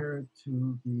can compare it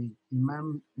to the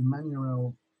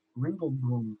Emanuel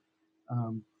Ringelblum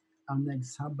Aneg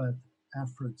Sabat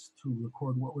efforts to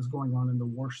record what was going on in the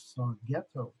Warsaw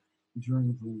Ghetto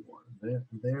during the war.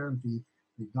 There the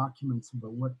documents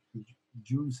about what the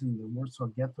Jews in the Warsaw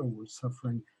Ghetto were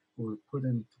suffering were put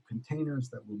into containers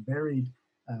that were buried,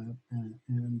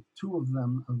 and two of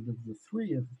them out of the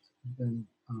three have been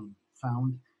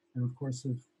found, and of course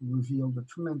have revealed a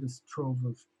tremendous trove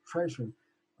of treasure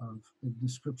of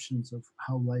descriptions of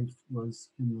how life was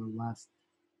in the last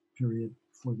period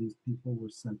before these people were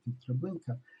sent to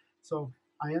Treblinka. So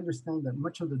I understand that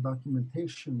much of the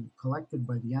documentation collected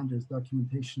by the Anders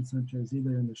Documentation Center is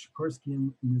either in the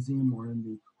Sikorsky Museum or in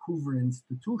the Hoover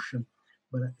Institution,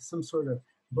 but some sort of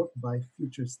book by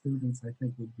future students, I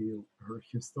think, would be, or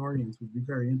historians, would be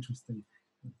very interesting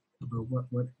about what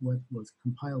was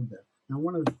compiled there. Now,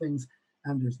 one of the things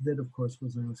Anders did, of course,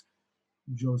 was ask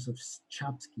Joseph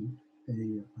Chapsky,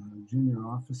 a junior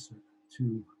officer,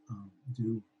 to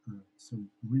do some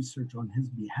research on his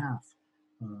behalf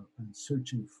and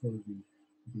searching for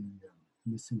the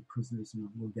missing prisoners, and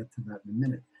we'll get to that in a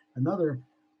minute. Another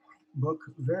book,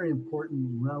 very important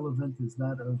and relevant, is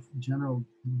that of General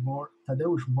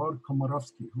Tadeusz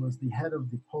Komorowski, who was the head of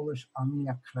the Polish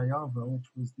Armia Krajowa, which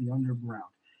was the underground.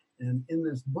 And in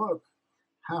this book,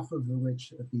 half of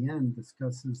which at the end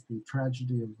discusses the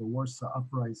tragedy of the Warsaw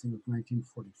Uprising of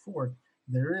 1944,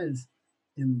 there is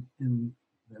in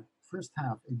the first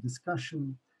half a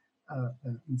discussion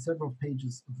in several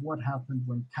pages of what happened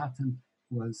when Katyn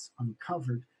was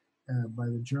uncovered by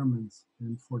the Germans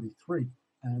in 43.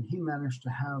 And he managed to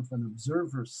have an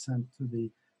observer sent to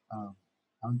the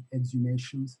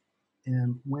exhumations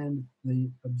And when the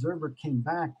observer came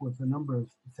back with a number of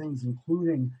things,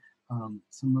 including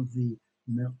some of the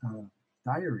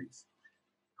diaries,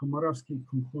 Komarovsky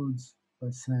concludes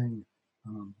by saying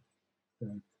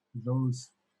that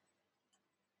those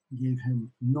gave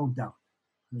him no doubt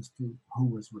as to who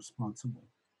was responsible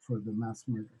for the mass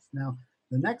murders. Now,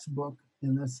 the next book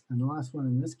in this, and the last one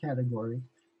in this category,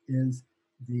 is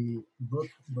the book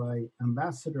by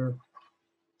Ambassador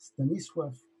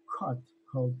Stanisław Kot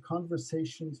called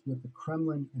Conversations with the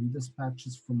Kremlin and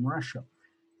Dispatches from Russia.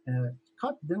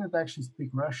 Kot didn't actually speak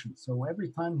Russian, so every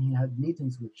time he had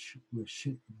meetings with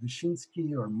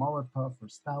Wyszynski or Molotov or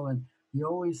Stalin, he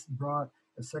always brought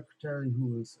a secretary who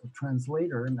was a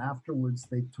translator, and afterwards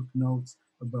they took notes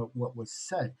about what was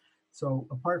said. So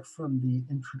apart from the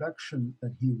introduction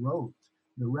that he wrote,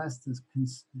 the rest is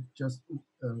just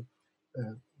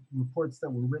reports that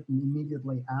were written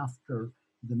immediately after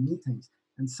the meetings.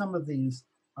 And some of these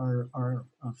are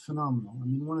phenomenal. I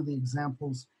mean, one of the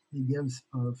examples he gives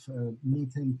of a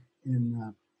meeting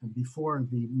in before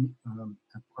the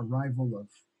arrival of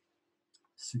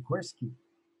Sikorsky,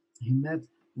 he met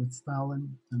with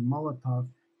Stalin and Molotov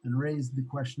and raised the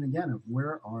question again of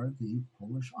where are the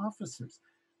Polish officers.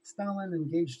 Stalin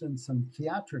engaged in some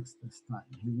theatrics this time.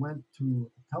 He went to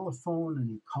a telephone and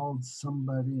he called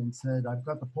somebody and said, I've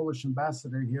got the Polish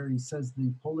ambassador here. He says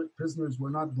the Polish prisoners were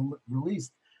not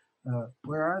released.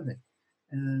 Where are they?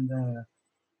 And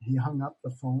he hung up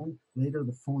the phone. Later,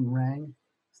 the phone rang.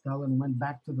 Stalin went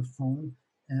back to the phone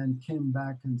and came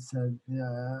back and said,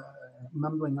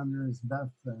 mumbling under his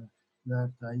breath,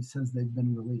 that he says they've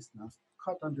been released. Now,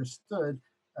 Kot understood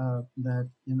that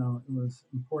it was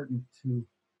important to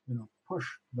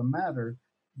push the matter,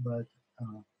 but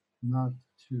not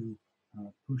to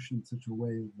push in such a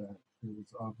way that it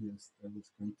was obvious there was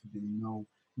going to be no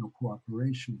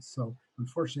cooperation. So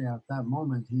unfortunately, at that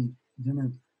moment, he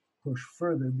didn't push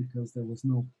further because there was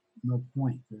no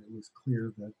point. It was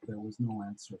clear that there was no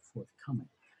answer forthcoming.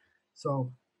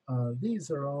 So these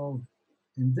are all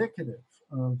indicative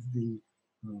of the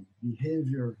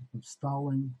behavior of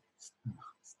stalling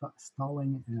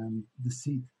and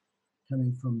deceit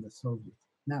coming from the Soviets.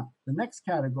 Now, the next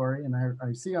category, and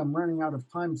I see I'm running out of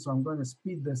time, so I'm going to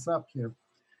speed this up here,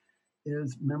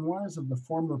 is Memoirs of the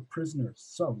Former Prisoners.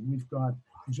 So we've got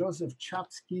Joseph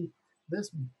Chapsky.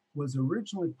 This was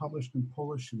originally published in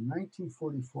Polish in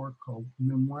 1944 called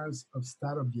Memoirs of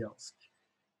Starobielsk.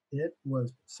 It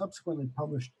was subsequently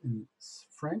published in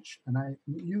French, and I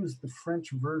used the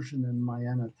French version in my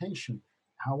annotation.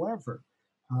 However,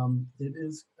 an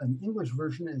English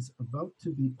version is about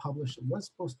to be published. It was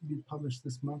supposed to be published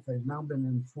this month. I've now been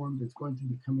informed it's going to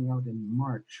be coming out in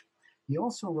March. He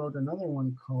also wrote another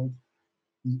one called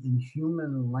The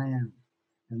Inhuman Land.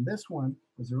 And this one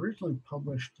was originally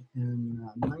published in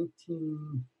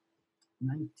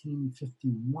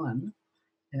 1951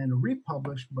 and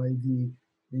republished by the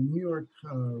New York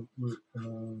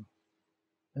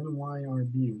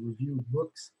NYRB, Review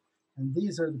Books. And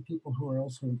these are the people who are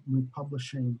also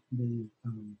republishing the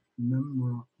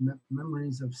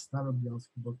Memories of Starobielsk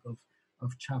book of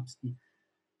Chapsky.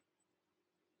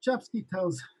 Chapsky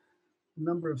tells a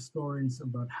number of stories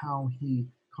about how he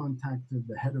contacted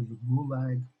the head of the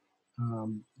Gulag,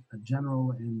 a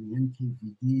general in the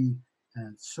NKVD,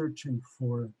 searching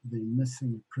for the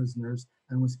missing prisoners,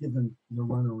 and was given the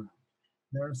runaround.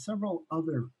 There are several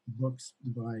other books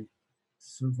by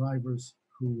survivors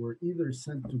who were either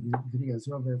sent to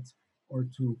Griazovets or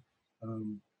to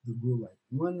the Gulag.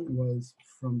 One was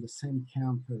from the same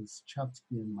camp as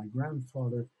Chapsky and my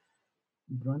grandfather,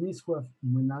 Bronisław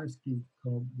Młynarski,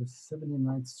 called The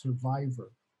 79th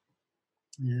Survivor.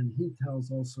 And he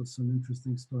tells also some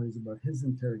interesting stories about his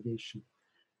interrogation.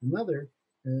 Another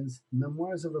is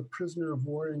Memoirs of a Prisoner of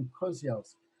War in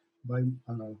Kozielsk by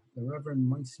the Reverend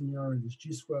Monsignor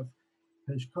Zdzisław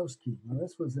Peszkowski. Now,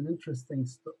 this was an interesting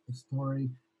story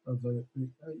of a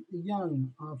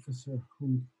young officer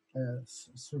who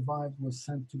survived, was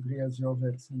sent to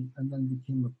Griazovets, and then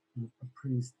became a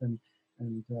priest and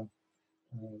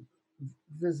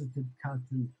visited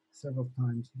Katyn several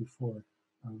times before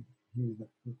he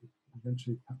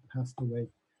eventually passed away.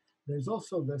 There's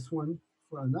also this one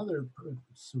for another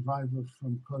survivor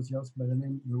from Kozielsk by the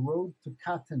name The Road to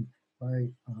Katyn by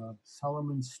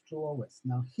Solomon Strowitz.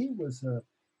 Now, he was a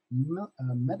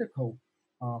medical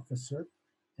officer,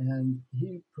 and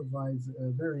he provides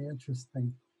a very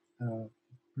interesting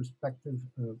perspective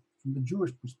from the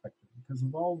Jewish perspective, because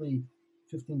of all the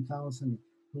 15,000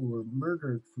 who were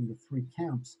murdered from the three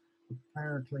camps,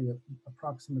 apparently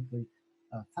approximately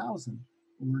 1,000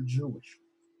 were Jewish.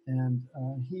 And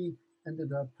he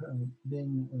ended up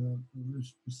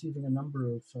receiving a number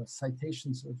of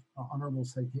citations of honorable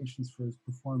citations for his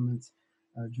performance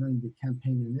during the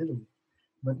campaign in Italy.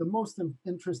 But the most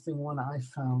interesting one I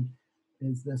found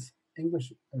is this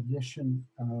English edition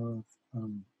of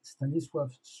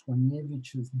Stanisław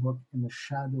Słaniewicz's book In the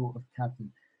Shadow of Katyn.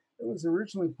 It was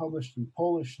originally published in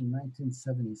Polish in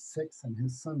 1976, and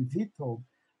his son Witold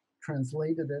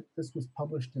translated it. This was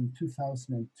published in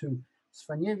 2002.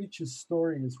 Słaniewicz's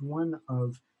story is one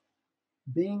of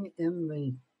being in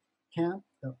the camp,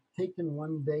 taken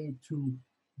one day to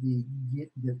the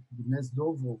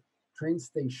Gnezdovo train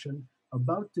station,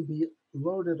 about to be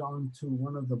loaded onto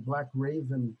one of the Black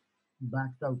Raven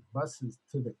backed out buses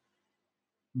to the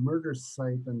murder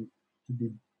site and to be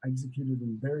executed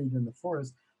and buried in the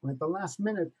forest, when at the last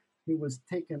minute he was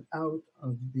taken out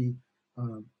of the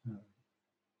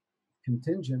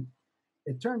contingent.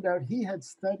 It turned out he had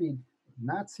studied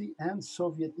Nazi and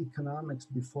Soviet economics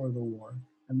before the war,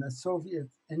 and the Soviet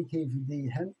NKVD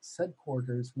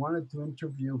headquarters wanted to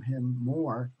interview him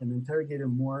more and interrogate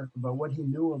him more about what he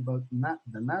knew about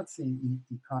the Nazi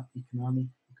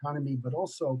economy, but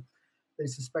also they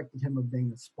suspected him of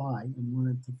being a spy and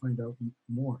wanted to find out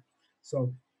more.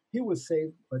 So he was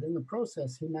saved, but in the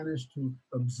process, he managed to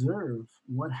observe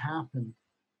what happened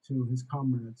to his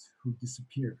comrades who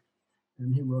disappeared.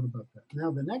 And he wrote about that.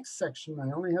 Now, the next section,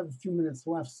 I only have a few minutes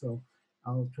left, so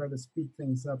I'll try to speed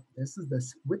things up. This is the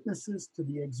witnesses to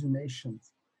the exhumations.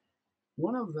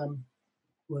 One of them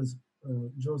was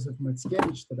Joseph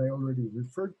Mackiewicz that I already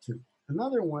referred to.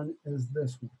 Another one is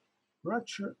this one,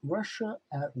 Russia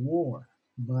at War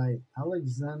by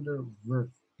Alexander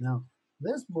Wirth. Now,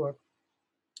 this book,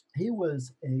 he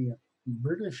was a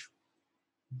British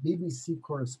BBC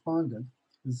correspondent.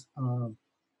 His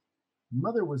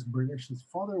mother was British, his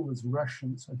father was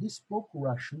Russian, so he spoke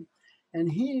Russian, and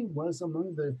he was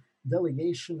among the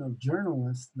delegation of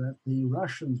journalists that the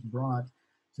Russians brought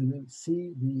to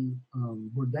see the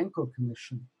Burdenko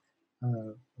Commission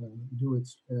do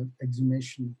its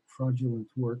exhumation fraudulent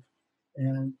work.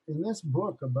 And in this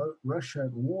book about Russia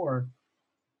at War,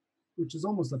 which is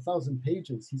almost 1,000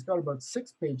 pages, he's got about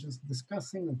 6 pages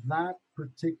discussing that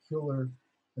particular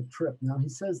trip. Now, he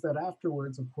says that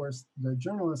afterwards, of course, the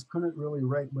journalists couldn't really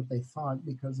write what they thought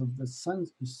because of the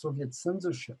Soviet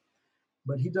censorship.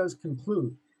 But he does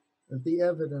conclude that the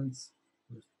evidence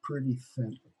was pretty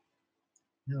thin.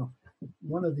 Now,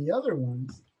 one of the other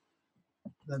ones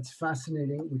that's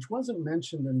fascinating, which wasn't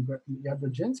mentioned in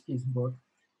Jabodziński's book,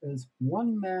 is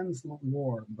One Man's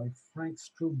War by Frank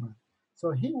Struban. So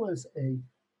he was a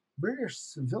British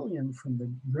civilian from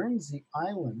the Guernsey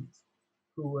Islands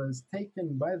who was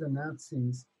taken by the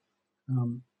Nazis,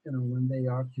 when they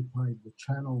occupied the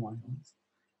Channel Islands.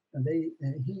 And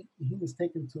he was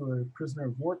taken to a prisoner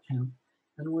of war camp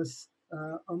and was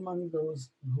among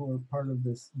those who were part of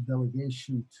this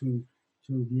delegation to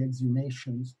the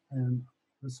exhumations. And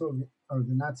the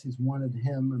Nazis wanted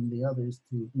him and the others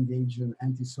to engage in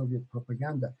anti-Soviet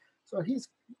propaganda. So he's,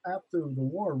 after the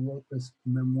war, wrote this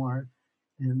memoir,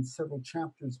 and several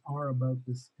chapters are about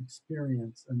this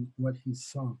experience and what he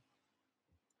saw.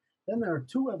 Then there are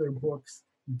 2 other books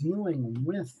dealing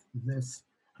with this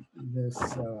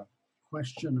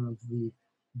question of the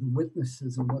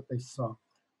witnesses and what they saw.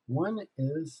 One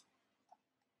is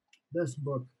this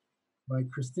book by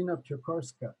Krystyna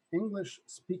Piotrkowska,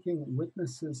 English-Speaking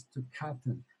Witnesses to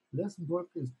Katyn. This book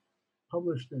is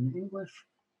published in English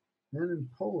and in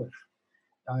Polish.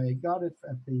 I got it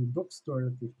at the bookstore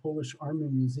at the Polish Army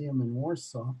Museum in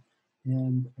Warsaw,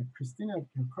 and Krystyna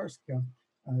Piotrkowska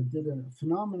did a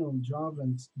phenomenal job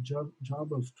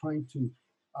of trying to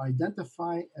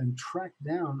identify and track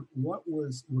down what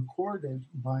was recorded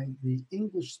by the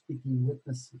English-speaking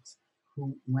witnesses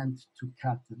who went to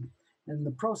Katyn. In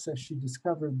the process, she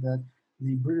discovered that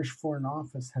the British Foreign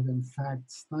Office had in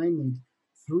fact stymied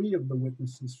 3 of the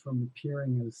witnesses from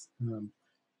appearing as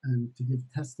and to give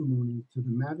testimony to the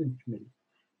Madden Committee.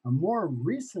 A more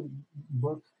recent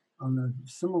book on a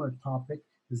similar topic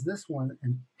is this one,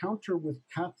 Encounter with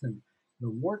Katyn, the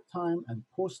Wartime and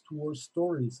Post-War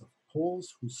Stories of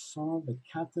Poles Who Saw the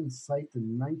Katyn Site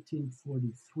in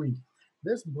 1943.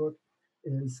 This book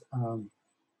is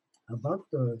about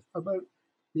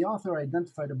the author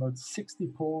identified about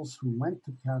 60 Poles who went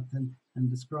to Katyn and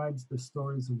describes the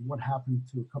stories of what happened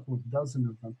to a couple of dozen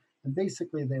of them. And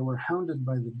basically, they were hounded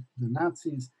by the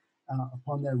Nazis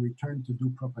upon their return to do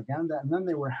propaganda, and then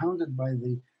they were hounded by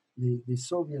the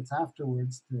Soviets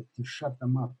afterwards to shut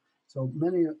them up. So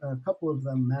a couple of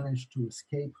them managed to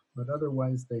escape, but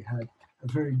otherwise they had a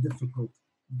very difficult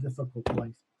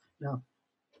life. Now,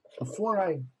 before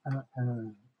I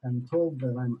I'm told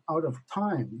that I'm out of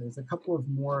time. There's a couple of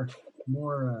more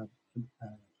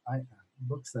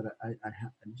books that I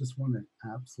just want to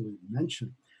absolutely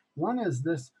mention. One is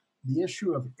the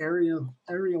issue of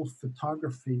aerial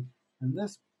photography, and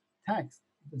this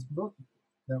book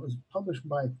that was published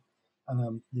by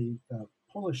the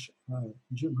Polish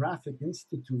Geographic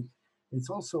Institute. It's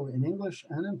also in English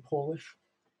and in Polish,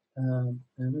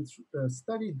 and it's a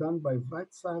study done by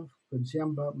Wacław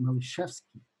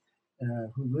Maliszewski,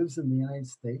 who lives in the United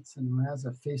States and who has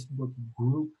a Facebook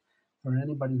group for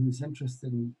anybody who's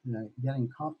interested in getting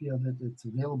a copy of it. It's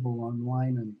available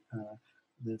online, and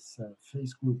this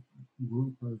Facebook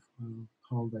group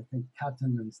called, I think,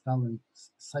 Katyn and Stalin,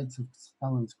 Sites of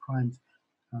Stalin's Crimes,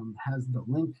 has the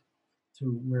link to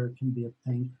where it can be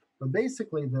obtained. But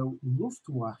basically, the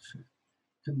Luftwaffe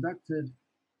conducted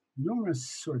numerous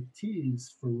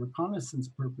sorties for reconnaissance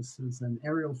purposes and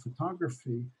aerial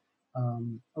photography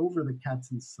over the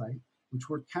Katyn site, which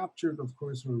were captured, of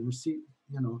course, or received,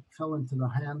 fell into the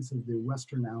hands of the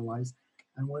Western Allies.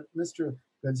 And what Mr.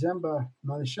 Gadzemba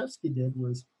Maliszewski did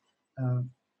was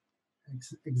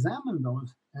examine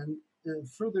those and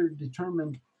further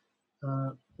determined,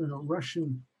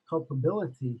 Russian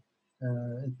culpability.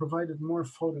 It provided more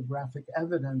photographic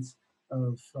evidence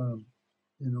of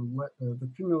the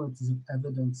cumulative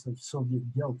evidence of Soviet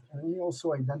guilt. And he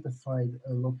also identified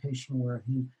a location where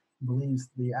he believes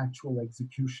the actual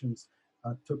executions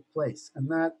took place. And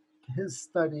that his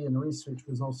study and research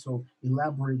was also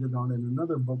elaborated on in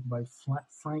another book by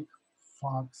Frank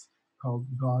Fox called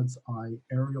God's Eye,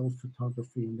 Aerial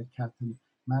Photography in the Katyn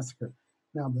Massacre.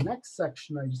 Now, the next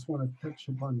section I just want to touch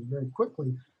upon very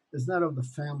quickly is that of the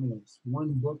families.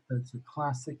 One book that's a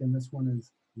classic, and this one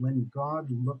is When God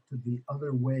Looked the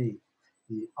Other Way,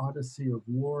 The Odyssey of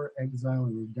War, Exile,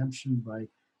 and Redemption by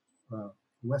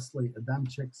Wesley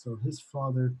Adamczyk. So his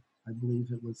father, I believe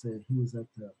he was at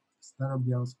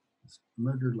Starobielsk,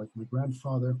 murdered like my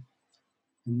grandfather.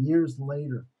 And years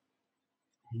later,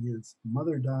 his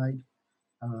mother died.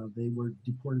 They were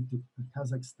deported to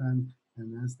Kazakhstan,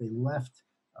 and as they left,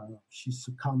 she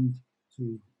succumbed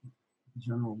to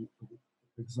general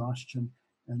exhaustion.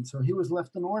 And so he was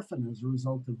left an orphan as a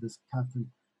result of this Katyn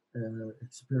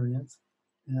experience,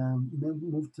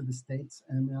 moved to the States.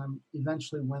 And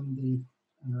eventually, when the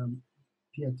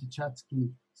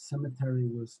Piatichatsky Cemetery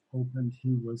was opened,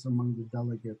 he was among the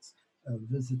delegates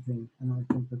visiting. And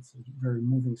I think that's a very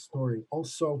moving story.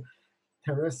 Also,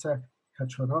 Teresa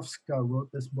Kaczorowska wrote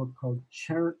this book called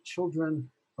Children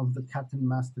of the Katyn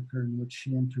Massacre, in which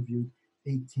she interviewed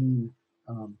 18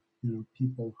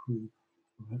 people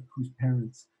whose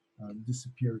parents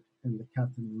disappeared in the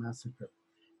Katyn Massacre.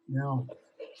 Now,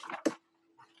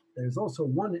 there's also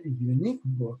one unique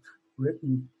book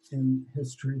written in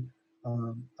history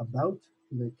about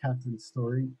the Katyn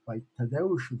story by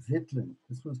Tadeusz Witlin.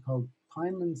 This was called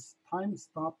Time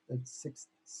Stopped at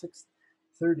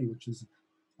 6:30, which is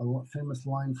a famous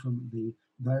line from the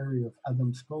diary of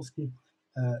Adam Skolsky.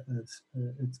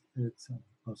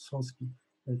 Solsky.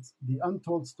 It's the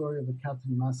untold story of the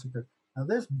Katyn Massacre. Now,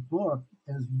 this book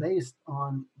is based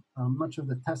on much of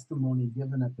the testimony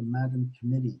given at the Madden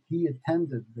Committee. He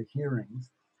attended the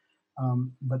hearings,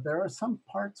 but there are some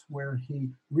parts where he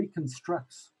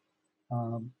reconstructs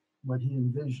what he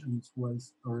envisions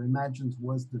was, or imagines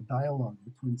was, the dialogue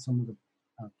between some of the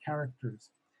characters.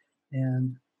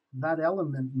 And that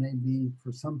element may be,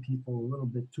 for some people, a little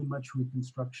bit too much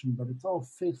reconstruction, but it's all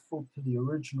faithful to the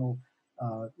original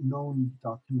known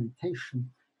documentation.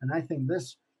 And I think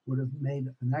this would have made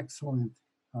an excellent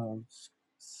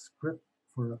script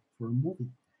for a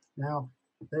movie. Now,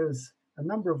 there's a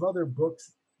number of other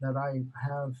books that I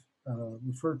have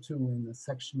referred to in the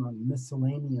section on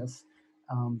miscellaneous,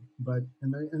 but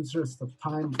in the interest of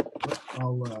time,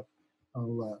 I'll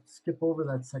skip over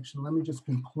that section. Let me just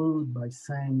conclude by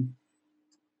saying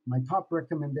my top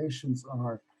recommendations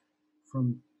are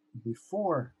from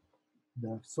before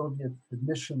the Soviet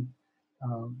admission,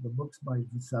 the books by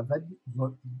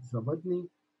Zavodny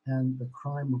and The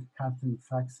Crime of Katyn,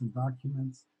 Facts and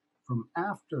Documents. From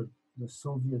after the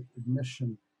Soviet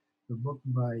admission, the book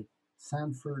by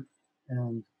Sanford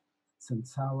and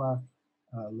Tsensala,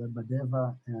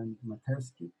 Lebedeva, and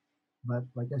Matersky. But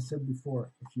like I said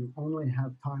before, if you only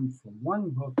have time for one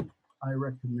book, I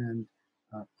recommend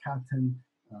Katyn,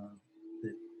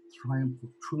 The Triumph of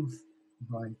Truth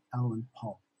by Alan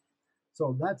Paul.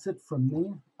 So that's it from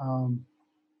me.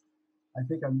 I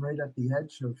think I'm right at the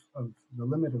edge of the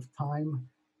limit of time.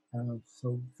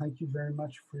 So thank you very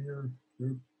much for your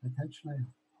attention. I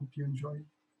hope you enjoyed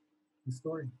the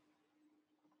story.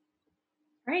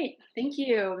 Great. Thank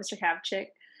you, Mr. Kavchik.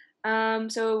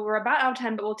 So we're about out of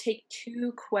time, but we'll take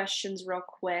two questions real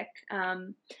quick.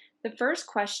 The first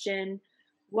question,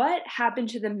 what happened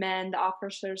to the men the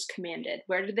officers commanded?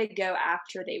 Where did they go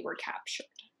after they were captured?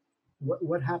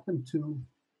 What happened to?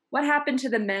 What happened to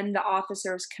the men the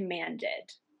officers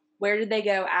commanded? Where did they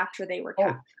go after they were Oh,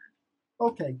 captured?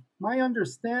 okay. My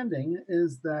understanding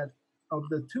is that of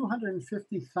the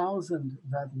 250,000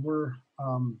 that were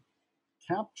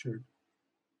captured,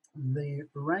 the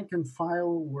rank and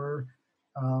file were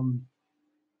um,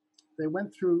 they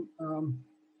went through.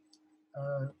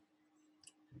 Uh,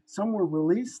 some were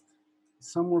released,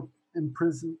 some were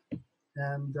imprisoned,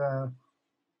 and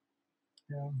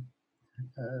yeah,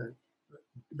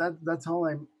 uh, that's all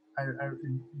I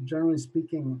generally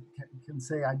speaking can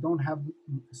say. I don't have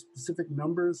specific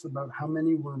numbers about how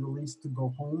many were released to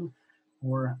go home,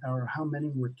 or how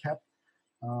many were kept.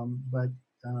 But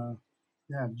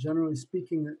yeah, generally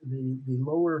speaking, the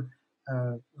lower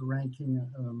ranking,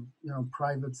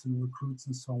 privates and recruits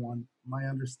and so on. My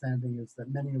understanding is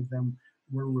that many of them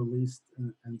were released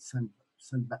and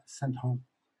sent home.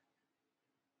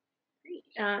 Great.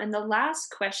 And the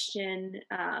last question,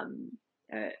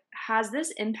 has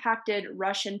this impacted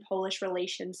Russian-Polish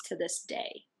relations to this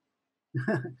day?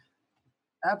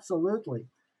 Absolutely.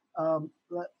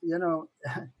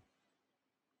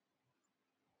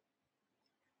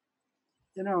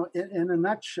 You know, in a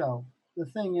nutshell, the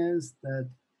thing is that,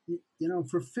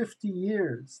 for 50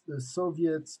 years, the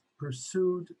Soviets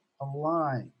pursued a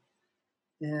lie,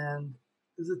 and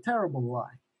it was a terrible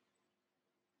lie.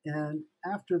 And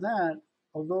after that,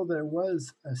 although there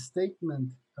was a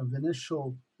statement of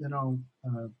initial, I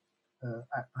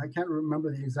can't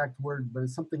remember the exact word, but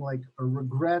it's something like a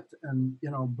regret and,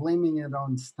 blaming it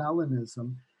on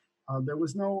Stalinism. There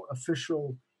was no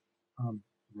official um,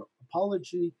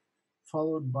 apology,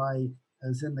 followed by,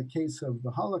 as in the case of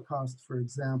the Holocaust, for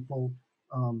example,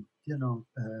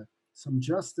 some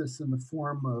justice in the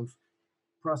form of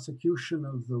prosecution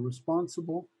of the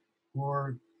responsible,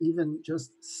 or even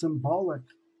just symbolic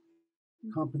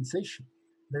compensation.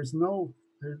 There's no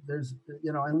there's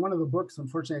in one of the books,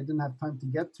 unfortunately I didn't have time to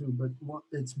get to, but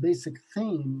its basic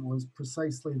theme was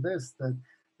precisely this, that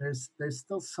there's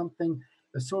still something.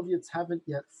 The Soviets haven't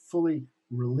yet fully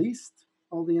released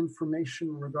all the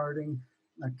information regarding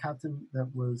Katyn that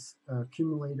was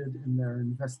accumulated in their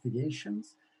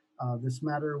investigations. This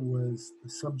matter was the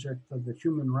subject of the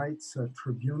Human Rights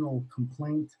Tribunal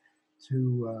complaint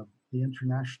to the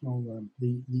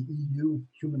the EU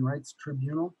Human Rights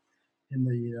Tribunal in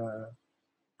the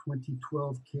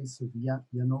 2012 case of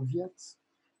Yanovets.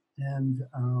 And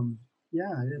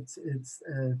yeah,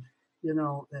 you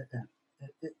know,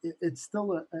 it's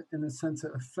still, in a sense,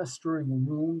 a festering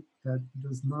wound that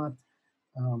does not,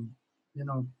 um, you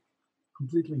know,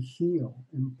 completely heal,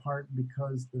 in part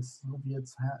because the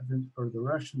Soviets haven't, or the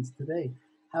Russians today,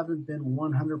 haven't been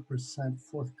 100%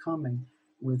 forthcoming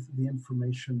with the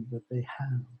information that they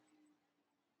have.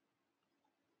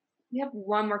 We have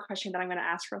one more question that I'm going to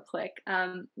ask real quick.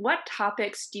 What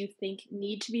topics do you think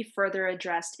need to be further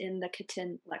addressed in the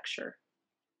Katyn lecture?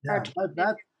 Or Yeah, Katyn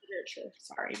literature.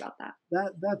 Sorry about that.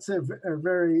 that's a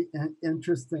very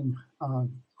interesting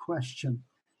question.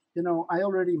 I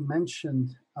already mentioned,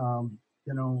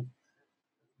 you know,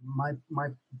 my my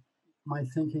my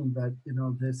thinking that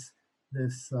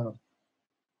this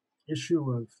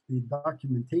issue of the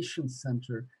documentation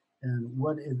center and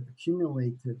what it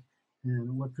accumulated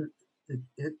and what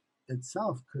it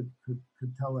itself could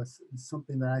tell us is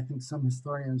something that I think some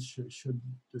historians should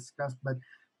discuss. But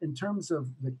in terms of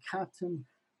the Katyn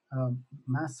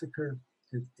massacre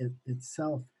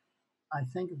itself, I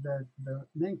think that the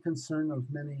main concern of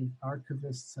many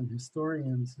archivists and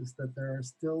historians is that there are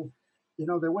still,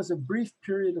 there was a brief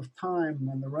period of time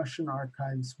when the Russian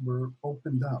archives were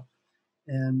opened up,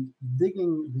 and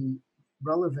digging the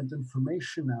relevant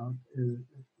information out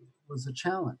was a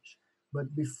challenge.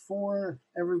 But before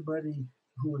everybody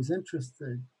who was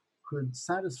interested could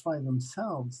satisfy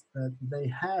themselves that they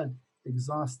had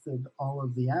exhausted all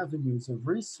of the avenues of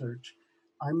research,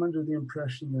 I'm under the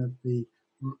impression that the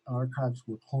archives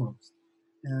were closed.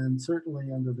 And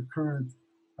certainly under the current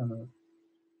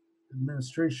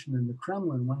administration in the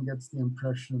Kremlin, one gets the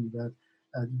impression that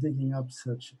digging up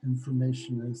such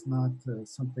information is not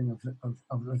something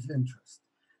of interest.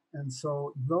 And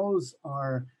so those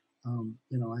are,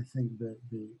 I think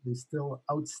the still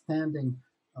outstanding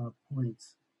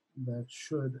points that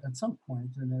should, at some point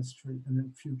in history and in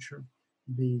the future,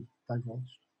 be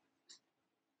divulged.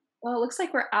 Well, it looks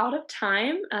like we're out of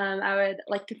time. I would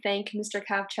like to thank Mr.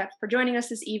 Kavchuk for joining us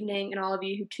this evening and all of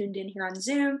you who tuned in here on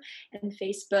Zoom and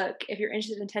Facebook. If you're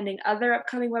interested in attending other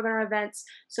upcoming webinar events,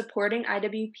 supporting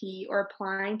IWP, or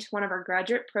applying to one of our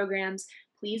graduate programs,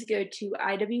 please go to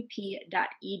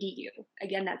iwp.edu.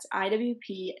 Again, that's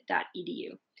iwp.edu.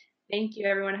 Thank you,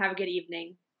 everyone. Have a good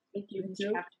evening. Thank you, Thank Mr.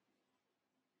 you. Kavchuk.